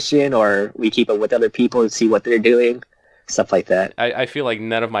competition or we keep up with other people and see what they're doing, stuff like that. I feel like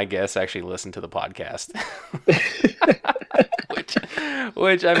none of my guests actually listen to the podcast.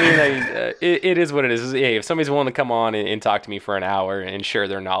 which I mean, it is what it is. Hey, if somebody's willing to come on and talk to me for an hour and share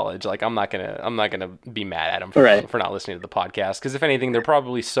their knowledge, like I'm not gonna be mad at them for not listening to the podcast. Because if anything, they're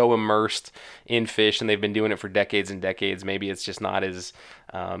probably so immersed in fish and they've been doing it for decades and decades. Maybe it's just not as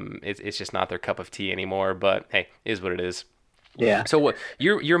it's just not their cup of tea anymore. But hey, it is what it is. Yeah. So what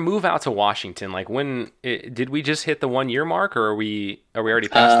your move out to Washington? Like did we just hit the 1 year mark, or are we already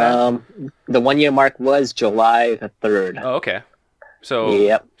past that? The 1 year mark was July the 3rd. Oh, okay.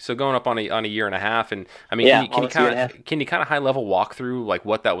 So So going up on a year and a half, and I mean, can you kind of high level walk through like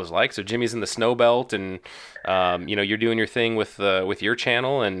what that was like? So Jimmy's in the snow belt, and you're doing your thing with your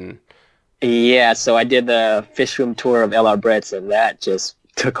channel, and yeah. So I did the fish room tour of LR Brett's, and that just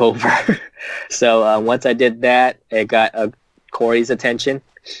took over. So once I did that, it got Corey's attention,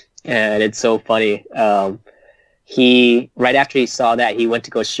 and it's so funny. He right after he saw that, he went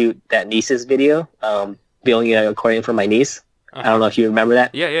to go shoot that niece's video, building an aquarium for my niece. I don't know if you remember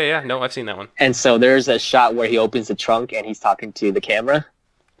that. Yeah. No, I've seen that one. And so there's a shot where he opens the trunk and he's talking to the camera.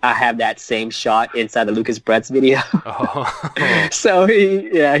 I have that same shot inside the Lucas Brett's video. Oh. So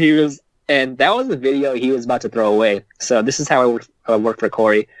he was, and that was the video he was about to throw away. So this is how I worked for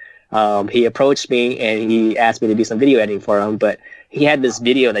Corey. He approached me and he asked me to do some video editing for him, but he had this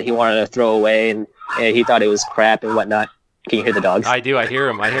video that he wanted to throw away, and he thought it was crap and whatnot. Can you hear the dogs? I do. I hear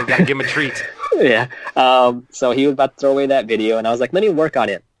him. Gotta give him a treat. Yeah. So he was about to throw away that video, and I was like, let me work on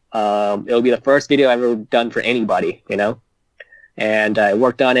it. It'll be the first video I've ever done for anybody, And I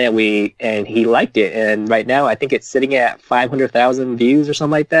worked on it. And he liked it, and right now I think it's sitting at 500,000 views or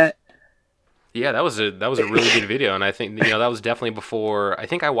something like that. Yeah, that was a really good video, and I think that was definitely before. I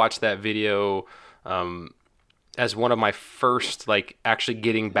think I watched that video as one of my first like actually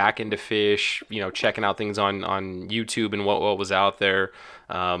getting back into fish. Checking out things on YouTube and what was out there,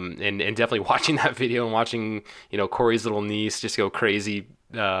 and definitely watching that video and watching Corey's little niece just go crazy.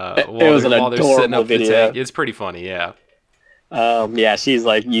 It was an adorable video. It's pretty funny, yeah. Yeah, she's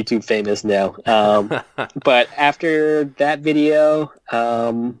like YouTube famous now. But after that video,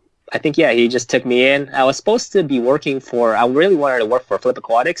 I think, he just took me in. I was supposed to be I really wanted to work for Flip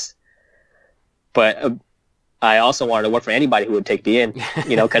Aquatics, but I also wanted to work for anybody who would take me in,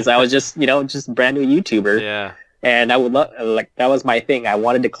 because I was just a brand new YouTuber. Yeah. And I would that was my thing. I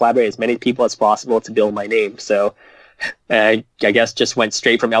wanted to collaborate with as many people as possible to build my name. So I guess just went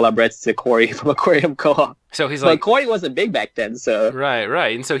straight from Ella Brett's to Corey from Aquarium Co-op. So he's like, but Corey wasn't big back then. So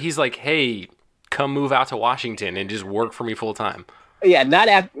right. And so he's like, hey, come move out to Washington and just work for me full time. Yeah, not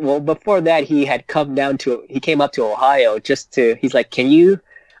after. Well, before that, he came up to Ohio he's like,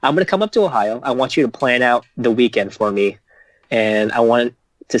 I'm going to come up to Ohio. I want you to plan out the weekend for me, and I want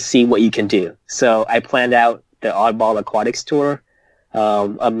to see what you can do. So I planned out the Oddball Aquatics tour,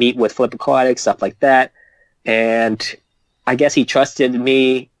 a meet with Flip Aquatics, stuff like that. And I guess he trusted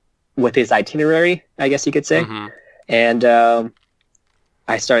me with his itinerary, I guess you could say. Mm-hmm. And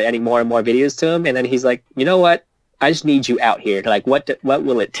I started adding more and more videos to him. And then he's like, you know what? I just need you out here. Like, what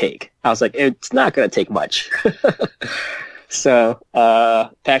will it take? I was like, it's not going to take much. So,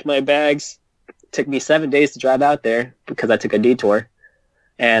 packed my bags. Took me 7 days to drive out there because I took a detour.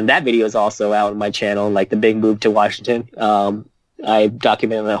 And that video is also out on my channel, like the big move to Washington. I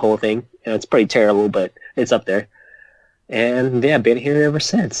documented the whole thing. It's pretty terrible, but it's up there. And yeah, I've been here ever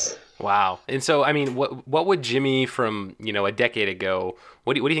since. Wow. And so, I mean, what would Jimmy from, a decade ago,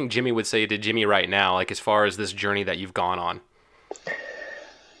 what do you think Jimmy would say to Jimmy right now, like as far as this journey that you've gone on?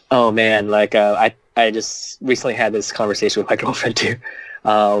 Oh man, like I just recently had this conversation with my girlfriend too.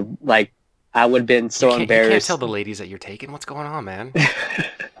 Like I would have been so embarrassed. You can't tell the ladies that you're taking. What's going on, man?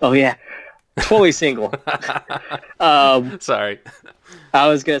 Oh yeah, fully single. Sorry. I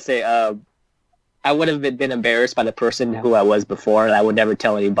was gonna say I would have been embarrassed by the person who I was before, and I would never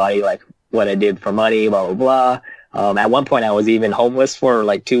tell anybody like what I did for money, blah blah blah. At one point, I was even homeless for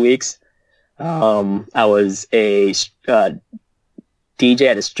like 2 weeks. I was a DJ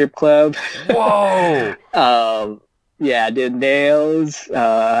at a strip club. Whoa. Yeah, I did nails.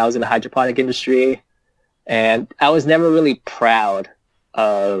 I was in the hydroponic industry, and I was never really proud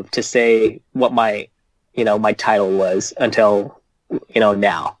to say what my title was until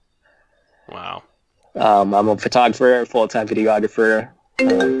now. Wow. I'm a photographer, full-time videographer,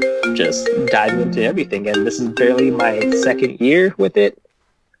 just diving into everything, and this is barely my second year with it,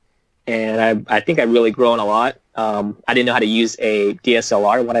 and I think I've really grown a lot. I didn't know how to use a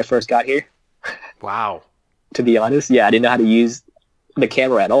DSLR when I first got here. Wow. To be honest, yeah, I didn't know how to use the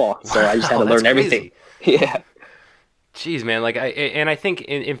camera at all, so I just had to learn everything. Yeah. Jeez, man, like I think,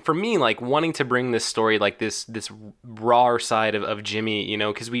 and for me, like wanting to bring this story, like this raw side of Jimmy,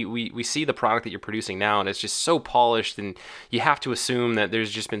 because we see the product that you're producing now, and it's just so polished, and you have to assume that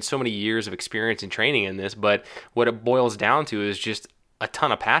there's just been so many years of experience and training in this, but what it boils down to is just a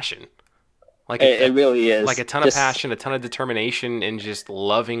ton of passion. Like it really is. Like a ton of passion, a ton of determination, and just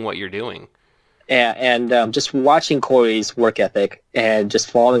loving what you're doing. Yeah, and just watching Corey's work ethic and just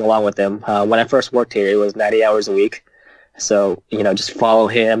following along with him. When I first worked here, it was 90 hours a week. So, just follow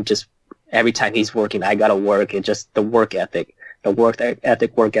him. Just every time he's working, I got to work. It's just the work ethic. Work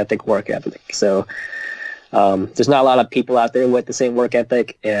ethic. So there's not a lot of people out there with the same work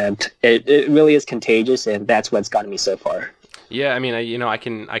ethic, and it really is contagious, and that's what's gotten me so far. Yeah, I mean, I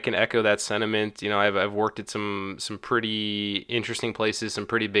can echo that sentiment. I've worked at some pretty interesting places, some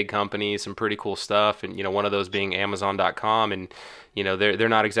pretty big companies, some pretty cool stuff, and one of those being Amazon.com, and they're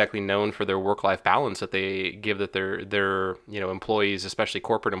not exactly known for their work-life balance that they give that their employees, especially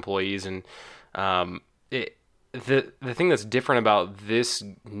corporate employees, and the thing that's different about this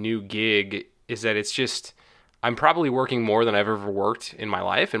new gig is that it's just, I'm probably working more than I've ever worked in my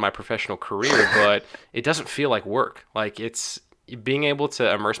life, in my professional career, but it doesn't feel like work. Like, it's being able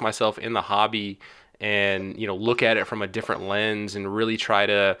to immerse myself in the hobby and, look at it from a different lens and really try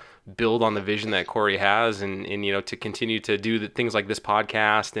to build on the vision that Corey has and to continue to do the things like this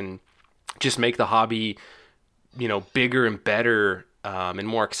podcast and just make the hobby, bigger and better and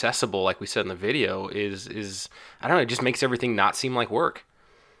more accessible, like we said in the video, is I don't know, it just makes everything not seem like work.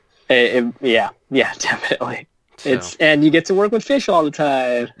 Yeah, definitely. So. And you get to work with fish all the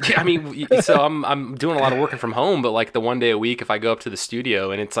time. Yeah, I mean, so I'm doing a lot of working from home, but like the one day a week, if I go up to the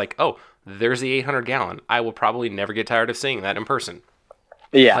studio and it's like, oh, there's the 800 gallon, I will probably never get tired of seeing that in person.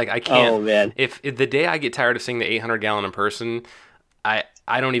 Yeah. Like I can't. Oh man. If the day I get tired of seeing the 800 gallon in person, I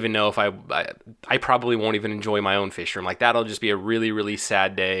don't even know if I probably won't even enjoy my own fish room. Like that'll just be a really, really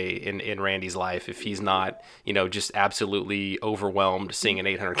sad day in Randy's life if he's not, just absolutely overwhelmed seeing an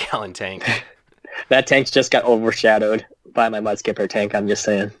 800 gallon tank. That tank's just got overshadowed by my mud skipper tank, I'm just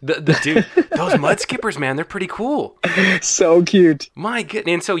saying. Dude, those mud skippers, man, they're pretty cool. So cute. My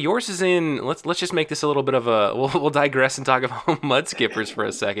goodness. And so yours is in, let's just make this a little bit of a, we'll digress and talk about mud skippers for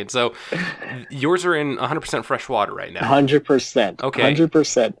a second. So yours are in 100% fresh water right now. 100%. Okay.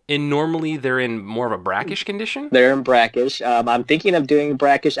 100%. And normally they're in more of a brackish condition? They're in brackish. I'm thinking of doing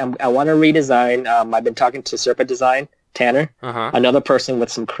brackish. I want to redesign. I've been talking to Serpa Design, Tanner, another person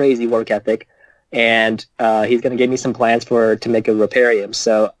with some crazy work ethic. And he's going to give me some plans to make a riparium.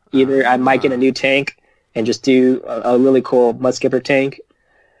 So either I might get a new tank and just do a really cool mud skipper tank,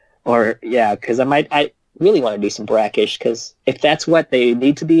 or because I really want to do some brackish, because if that's what they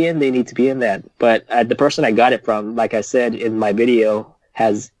need to be in, they need to be in that. But the person I got it from, like I said in my video,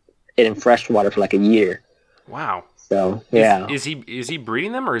 has it in fresh water for like a year. Wow. So yeah. Is he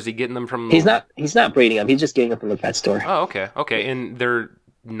breeding them, or is he getting them from? He's not breeding them. He's just getting them from the pet store. Oh, okay. And they're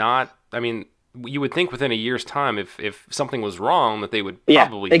not. I mean, you would think within a year's time, if something was wrong, that they would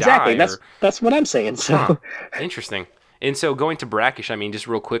probably exactly. die. That's what I'm saying. So interesting. And so going to brackish, I mean, just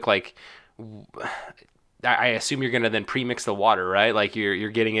real quick, like I assume you're going to then pre-mix the water, right? Like you're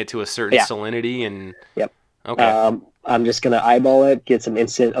getting it to a certain salinity, and yep. Okay. I'm just gonna eyeball it, get some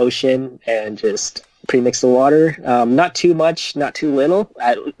instant ocean, and just pre-mix the water. Not too much, not too little.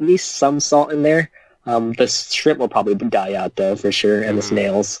 At least some salt in there. The shrimp will probably die out though for sure, and the Mm-hmm.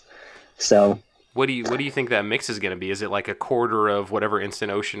 snails. So What do you think that mix is going to be? Is it like a quarter of whatever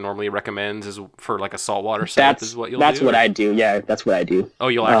Instant Ocean normally recommends is for like a saltwater setup is what you'll that's do, what or I do. Yeah, that's what I do. oh,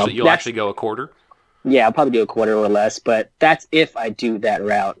 you'll actually That's go a quarter? Yeah, I'll probably do a quarter or less, but that's if I do that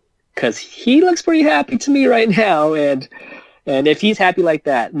route. Because he looks pretty happy to me right now, and if he's happy like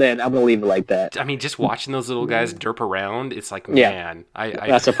that, then I'm gonna leave it like that. I mean, just watching those little guys derp around, it's like, Yeah, man, I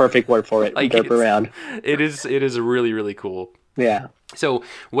that's a perfect word for it. like Derp around. it is really really cool. Yeah. So,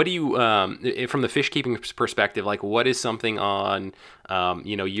 what do you, from the fish keeping perspective, like, what is something on,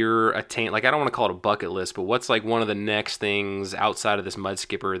 you're a tank, like, I don't want to call it a bucket list, but what's like one of the next things outside of this mud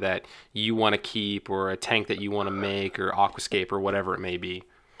skipper that you want to keep, or a tank that you want to make, or aquascape, or whatever it may be?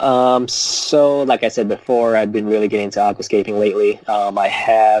 So like I said before, I've been really getting into aquascaping lately.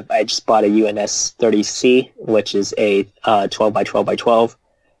 I just bought a UNS 30C, which is a 12 by 12 by 12.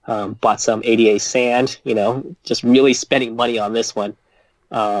 Bought some ADA sand, just really spending money on this one.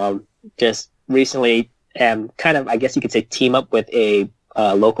 Just recently, kind of, I guess you could say, team up with a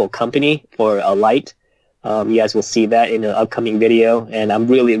local company for a light. You guys will see that in an upcoming video, and I'm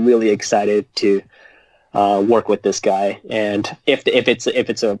really, really excited to work with this guy, and if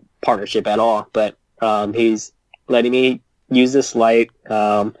it's a partnership at all. But he's letting me use this light.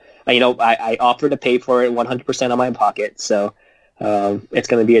 I offered to pay for it 100% on my pocket, so it's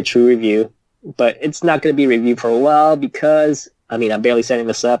going to be a true review. But it's not going to be a review for a while because I'm barely setting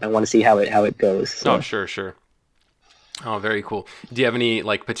this up. I want to see how it goes. So. Oh, sure. Oh, very cool. Do you have any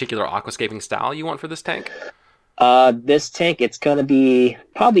like particular aquascaping style you want for this tank? This tank, it's going to be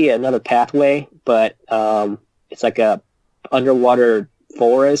probably another pathway, but it's like a underwater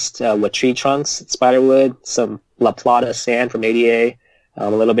forest with tree trunks, spiderwood, some La Plata sand from ADA, a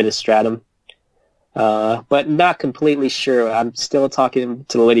little bit of stratum. But not completely sure. I'm still talking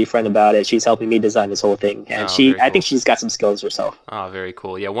to the lady friend about it. She's helping me design this whole thing, and Oh, very I cool. think she's got some skills herself. Oh, very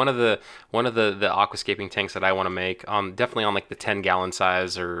cool. Yeah, one of the aquascaping tanks that I want to make, definitely on like the 10-gallon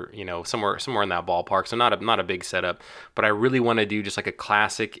size, or somewhere in that ballpark. So not a big setup, but I really want to do just like a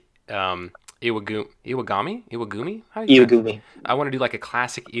classic Iwagumi. Iwagumi. I want to do like a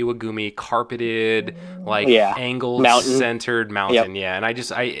classic Iwagumi carpeted, like Yeah. angled, Mountain. centered Yep. mountain. Yeah, and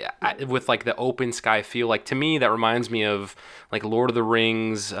I with like the open sky feel. Like to me, that reminds me of like Lord of the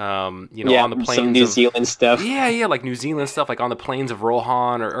Rings. On the plains some New of Zealand stuff. yeah, like New Zealand stuff, like on the plains of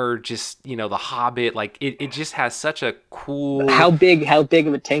Rohan, or just the Hobbit. Like it just has such a cool. How big of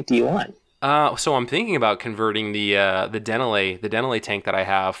a tank do you want? So I'm thinking about converting the Denali tank that I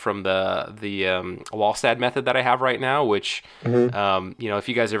have from the Wallstad method that I have right now, which if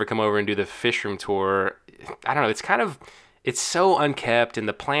you guys ever come over and do the fish room tour, I don't know, it's so unkept, and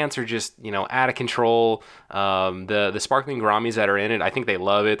the plants are just out of control. The sparkling gouramis that are in it, I think they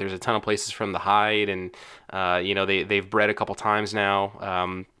love it. There's a ton of places from the hide, and they've bred a couple times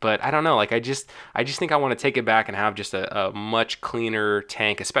now. But I don't know, like I just think I want to take it back and have just a much cleaner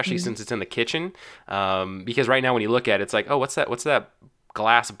tank, especially since it's in the kitchen. Because right now when you look at it, it's like, oh, what's that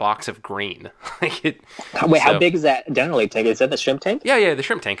glass box of green? Wait, how big is that generally tank? Is that the shrimp tank? Yeah, the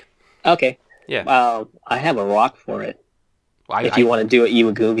shrimp tank. Okay. Yeah. I have a rock for it. Well, if you want to do it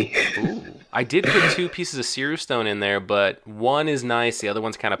Iwagumi. Ooh. I did put 2 pieces of Ceru stone in there, but one is nice, the other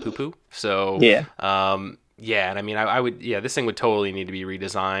one's kind of poo-poo. So yeah. And I mean, I would, this thing would totally need to be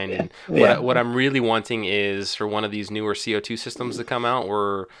redesigned. And Yeah. what I'm really wanting is for one of these newer CO2 systems to come out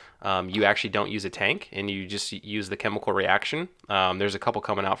where you actually don't use a tank and you just use the chemical reaction. There's a couple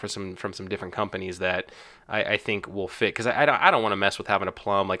coming out from some different companies that I think will fit, because I don't want to mess with having to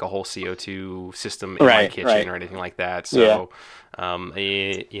plumb like a whole CO2 system in my kitchen or anything like that. So,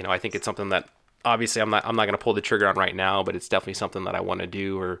 I think it's something that obviously I'm not going to pull the trigger on right now, but it's definitely something that I want to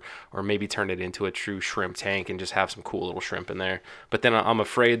do, or maybe turn it into a true shrimp tank and just have some cool little shrimp in there. But then I'm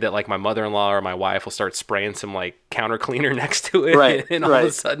afraid that like my mother-in-law or my wife will start spraying some like counter cleaner next to it, and all of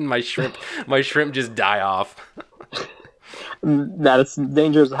a sudden my shrimp just die off. That's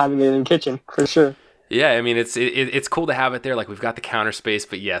dangerous having it in the kitchen for sure. Yeah, I mean, it's cool to have it there. Like, we've got the counter space,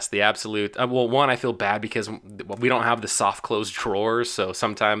 but yes, the absolute... one, I feel bad because we don't have the soft closed drawers, so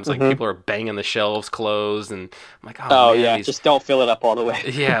sometimes, like, people are banging the shelves closed, and I'm like, oh man, yeah, just don't fill it up all the way.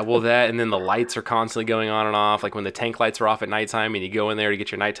 Yeah, well, that, and then the lights are constantly going on and off. Like, when the tank lights are off at nighttime, and you go in there to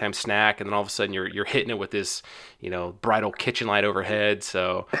get your nighttime snack, and then all of a sudden you're hitting it with this, bright old kitchen light overhead.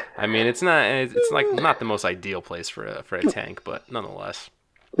 So, I mean, it's like not the most ideal place for a tank, but nonetheless.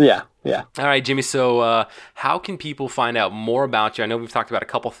 Yeah, yeah. All right, Jimmy. So, how can people find out more about you? I know we've talked about a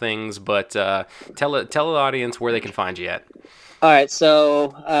couple things, but tell the audience where they can find you at. All right, so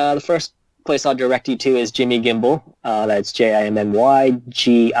the first place I'll direct you to is Jimmy Gimbal. That's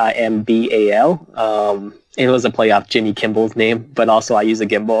JIMMYGIMBAL. It was a play off Jimmy Kimball's name, but also I use a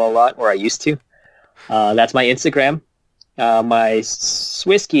gimbal a lot, or I used to. That's my Instagram. My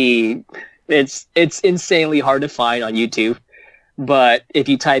Swisky, it's insanely hard to find on YouTube, but if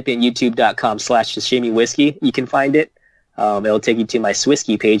you type in youtube.com/sashimi whiskey, you can find it. It'll take you to my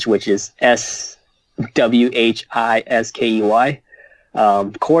Swisky page, which is SWHISKEY.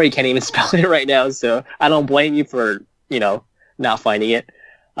 Corey can't even spell it right now, so I don't blame you for, not finding it.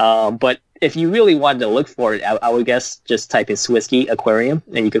 But if you really wanted to look for it, I would guess just type in Swisky Aquarium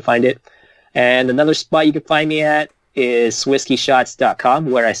and you can find it. And another spot you can find me at is SwiskyShots.com,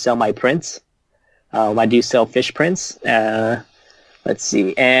 where I sell my prints. I do sell fish prints. Let's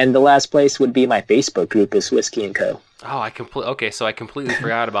see. And the last place would be my Facebook group is Whiskey & Co. Oh, so I completely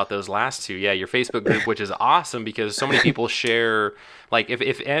forgot about those last two. Yeah, your Facebook group, which is awesome because so many people share. Like,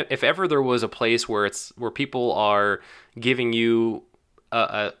 if ever there was a place where people are giving you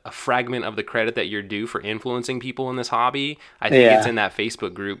a fragment of the credit that you're due for influencing people in this hobby, I think it's in that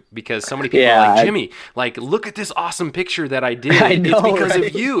Facebook group, because so many people are like, Jimmy, like, look at this awesome picture that I did. I know, it's because right?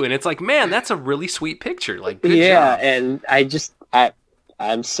 of you. And it's like, man, that's a really sweet picture. Like, good job. And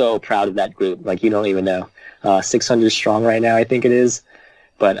I'm so proud of that group. Like, you don't even know. 600 strong right now, I think it is.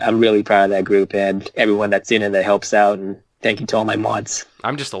 But I'm really proud of that group and everyone that's in it that helps out. And thank you to all my mods.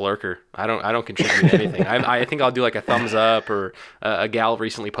 I'm just a lurker. I don't contribute anything. I think I'll do like a thumbs up, or a gal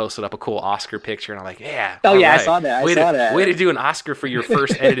recently posted up a cool Oscar picture, and I'm like, yeah. Oh yeah, right. I saw that. Way to do an Oscar for your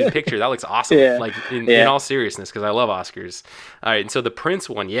first edited picture. That looks awesome. Yeah. Like in all seriousness, because I love Oscars. All right, and so the Prince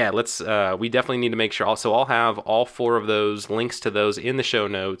one, let's. We definitely need to make sure. Also, I'll have all 4 of those links to those in the show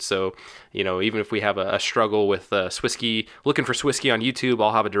notes. So even if we have a struggle with Swisky, looking for Swisky on YouTube,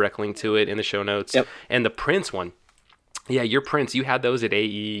 I'll have a direct link to it in the show notes. Yep. And the Prince one. Yeah, your prints, you had those at AE,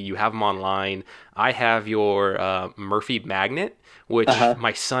 you have them online. I have your Murphy magnet, which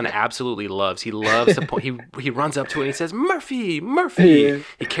my son absolutely loves. He loves to point, he runs up to it and he says, Murphy. Yeah.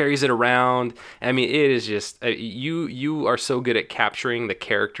 He carries it around. I mean, it is just, you are so good at capturing the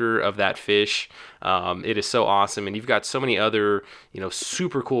character of that fish. It is so awesome. And you've got so many other,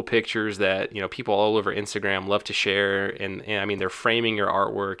 super cool pictures that, people all over Instagram love to share. And I mean, they're framing your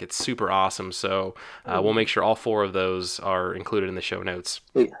artwork. It's super awesome. So we'll make sure all 4 of those are included in the show notes.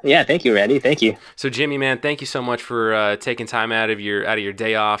 Yeah, thank you, Randy. Thank you. So Jimmy, man, thank you so much for taking time out of your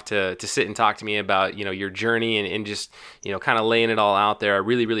day off to sit and talk to me about your journey and just kind of laying it all out there. I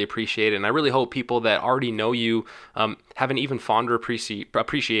really, really appreciate it, and I really hope people that already know you have an even fonder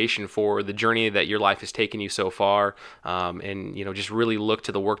appreciation for the journey that your life has taken you so far, and just really look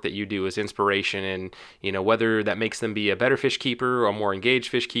to the work that you do as inspiration, and whether that makes them be a better fish keeper or a more engaged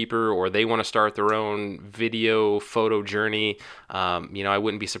fish keeper, or they want to start their own video photo journey. I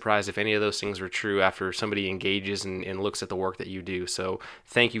wouldn't be surprised if any of those things were true after somebody engages and looks at the work that you do. So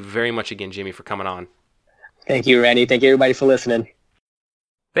thank you very much again, Jimmy, for coming on. Thank you, Randy. Thank you, everybody, for listening.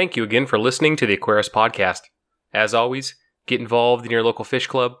 Thank you again for listening to the Aquarius Podcast. As always, get involved in your local fish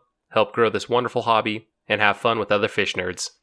club, help grow this wonderful hobby, and have fun with other fish nerds.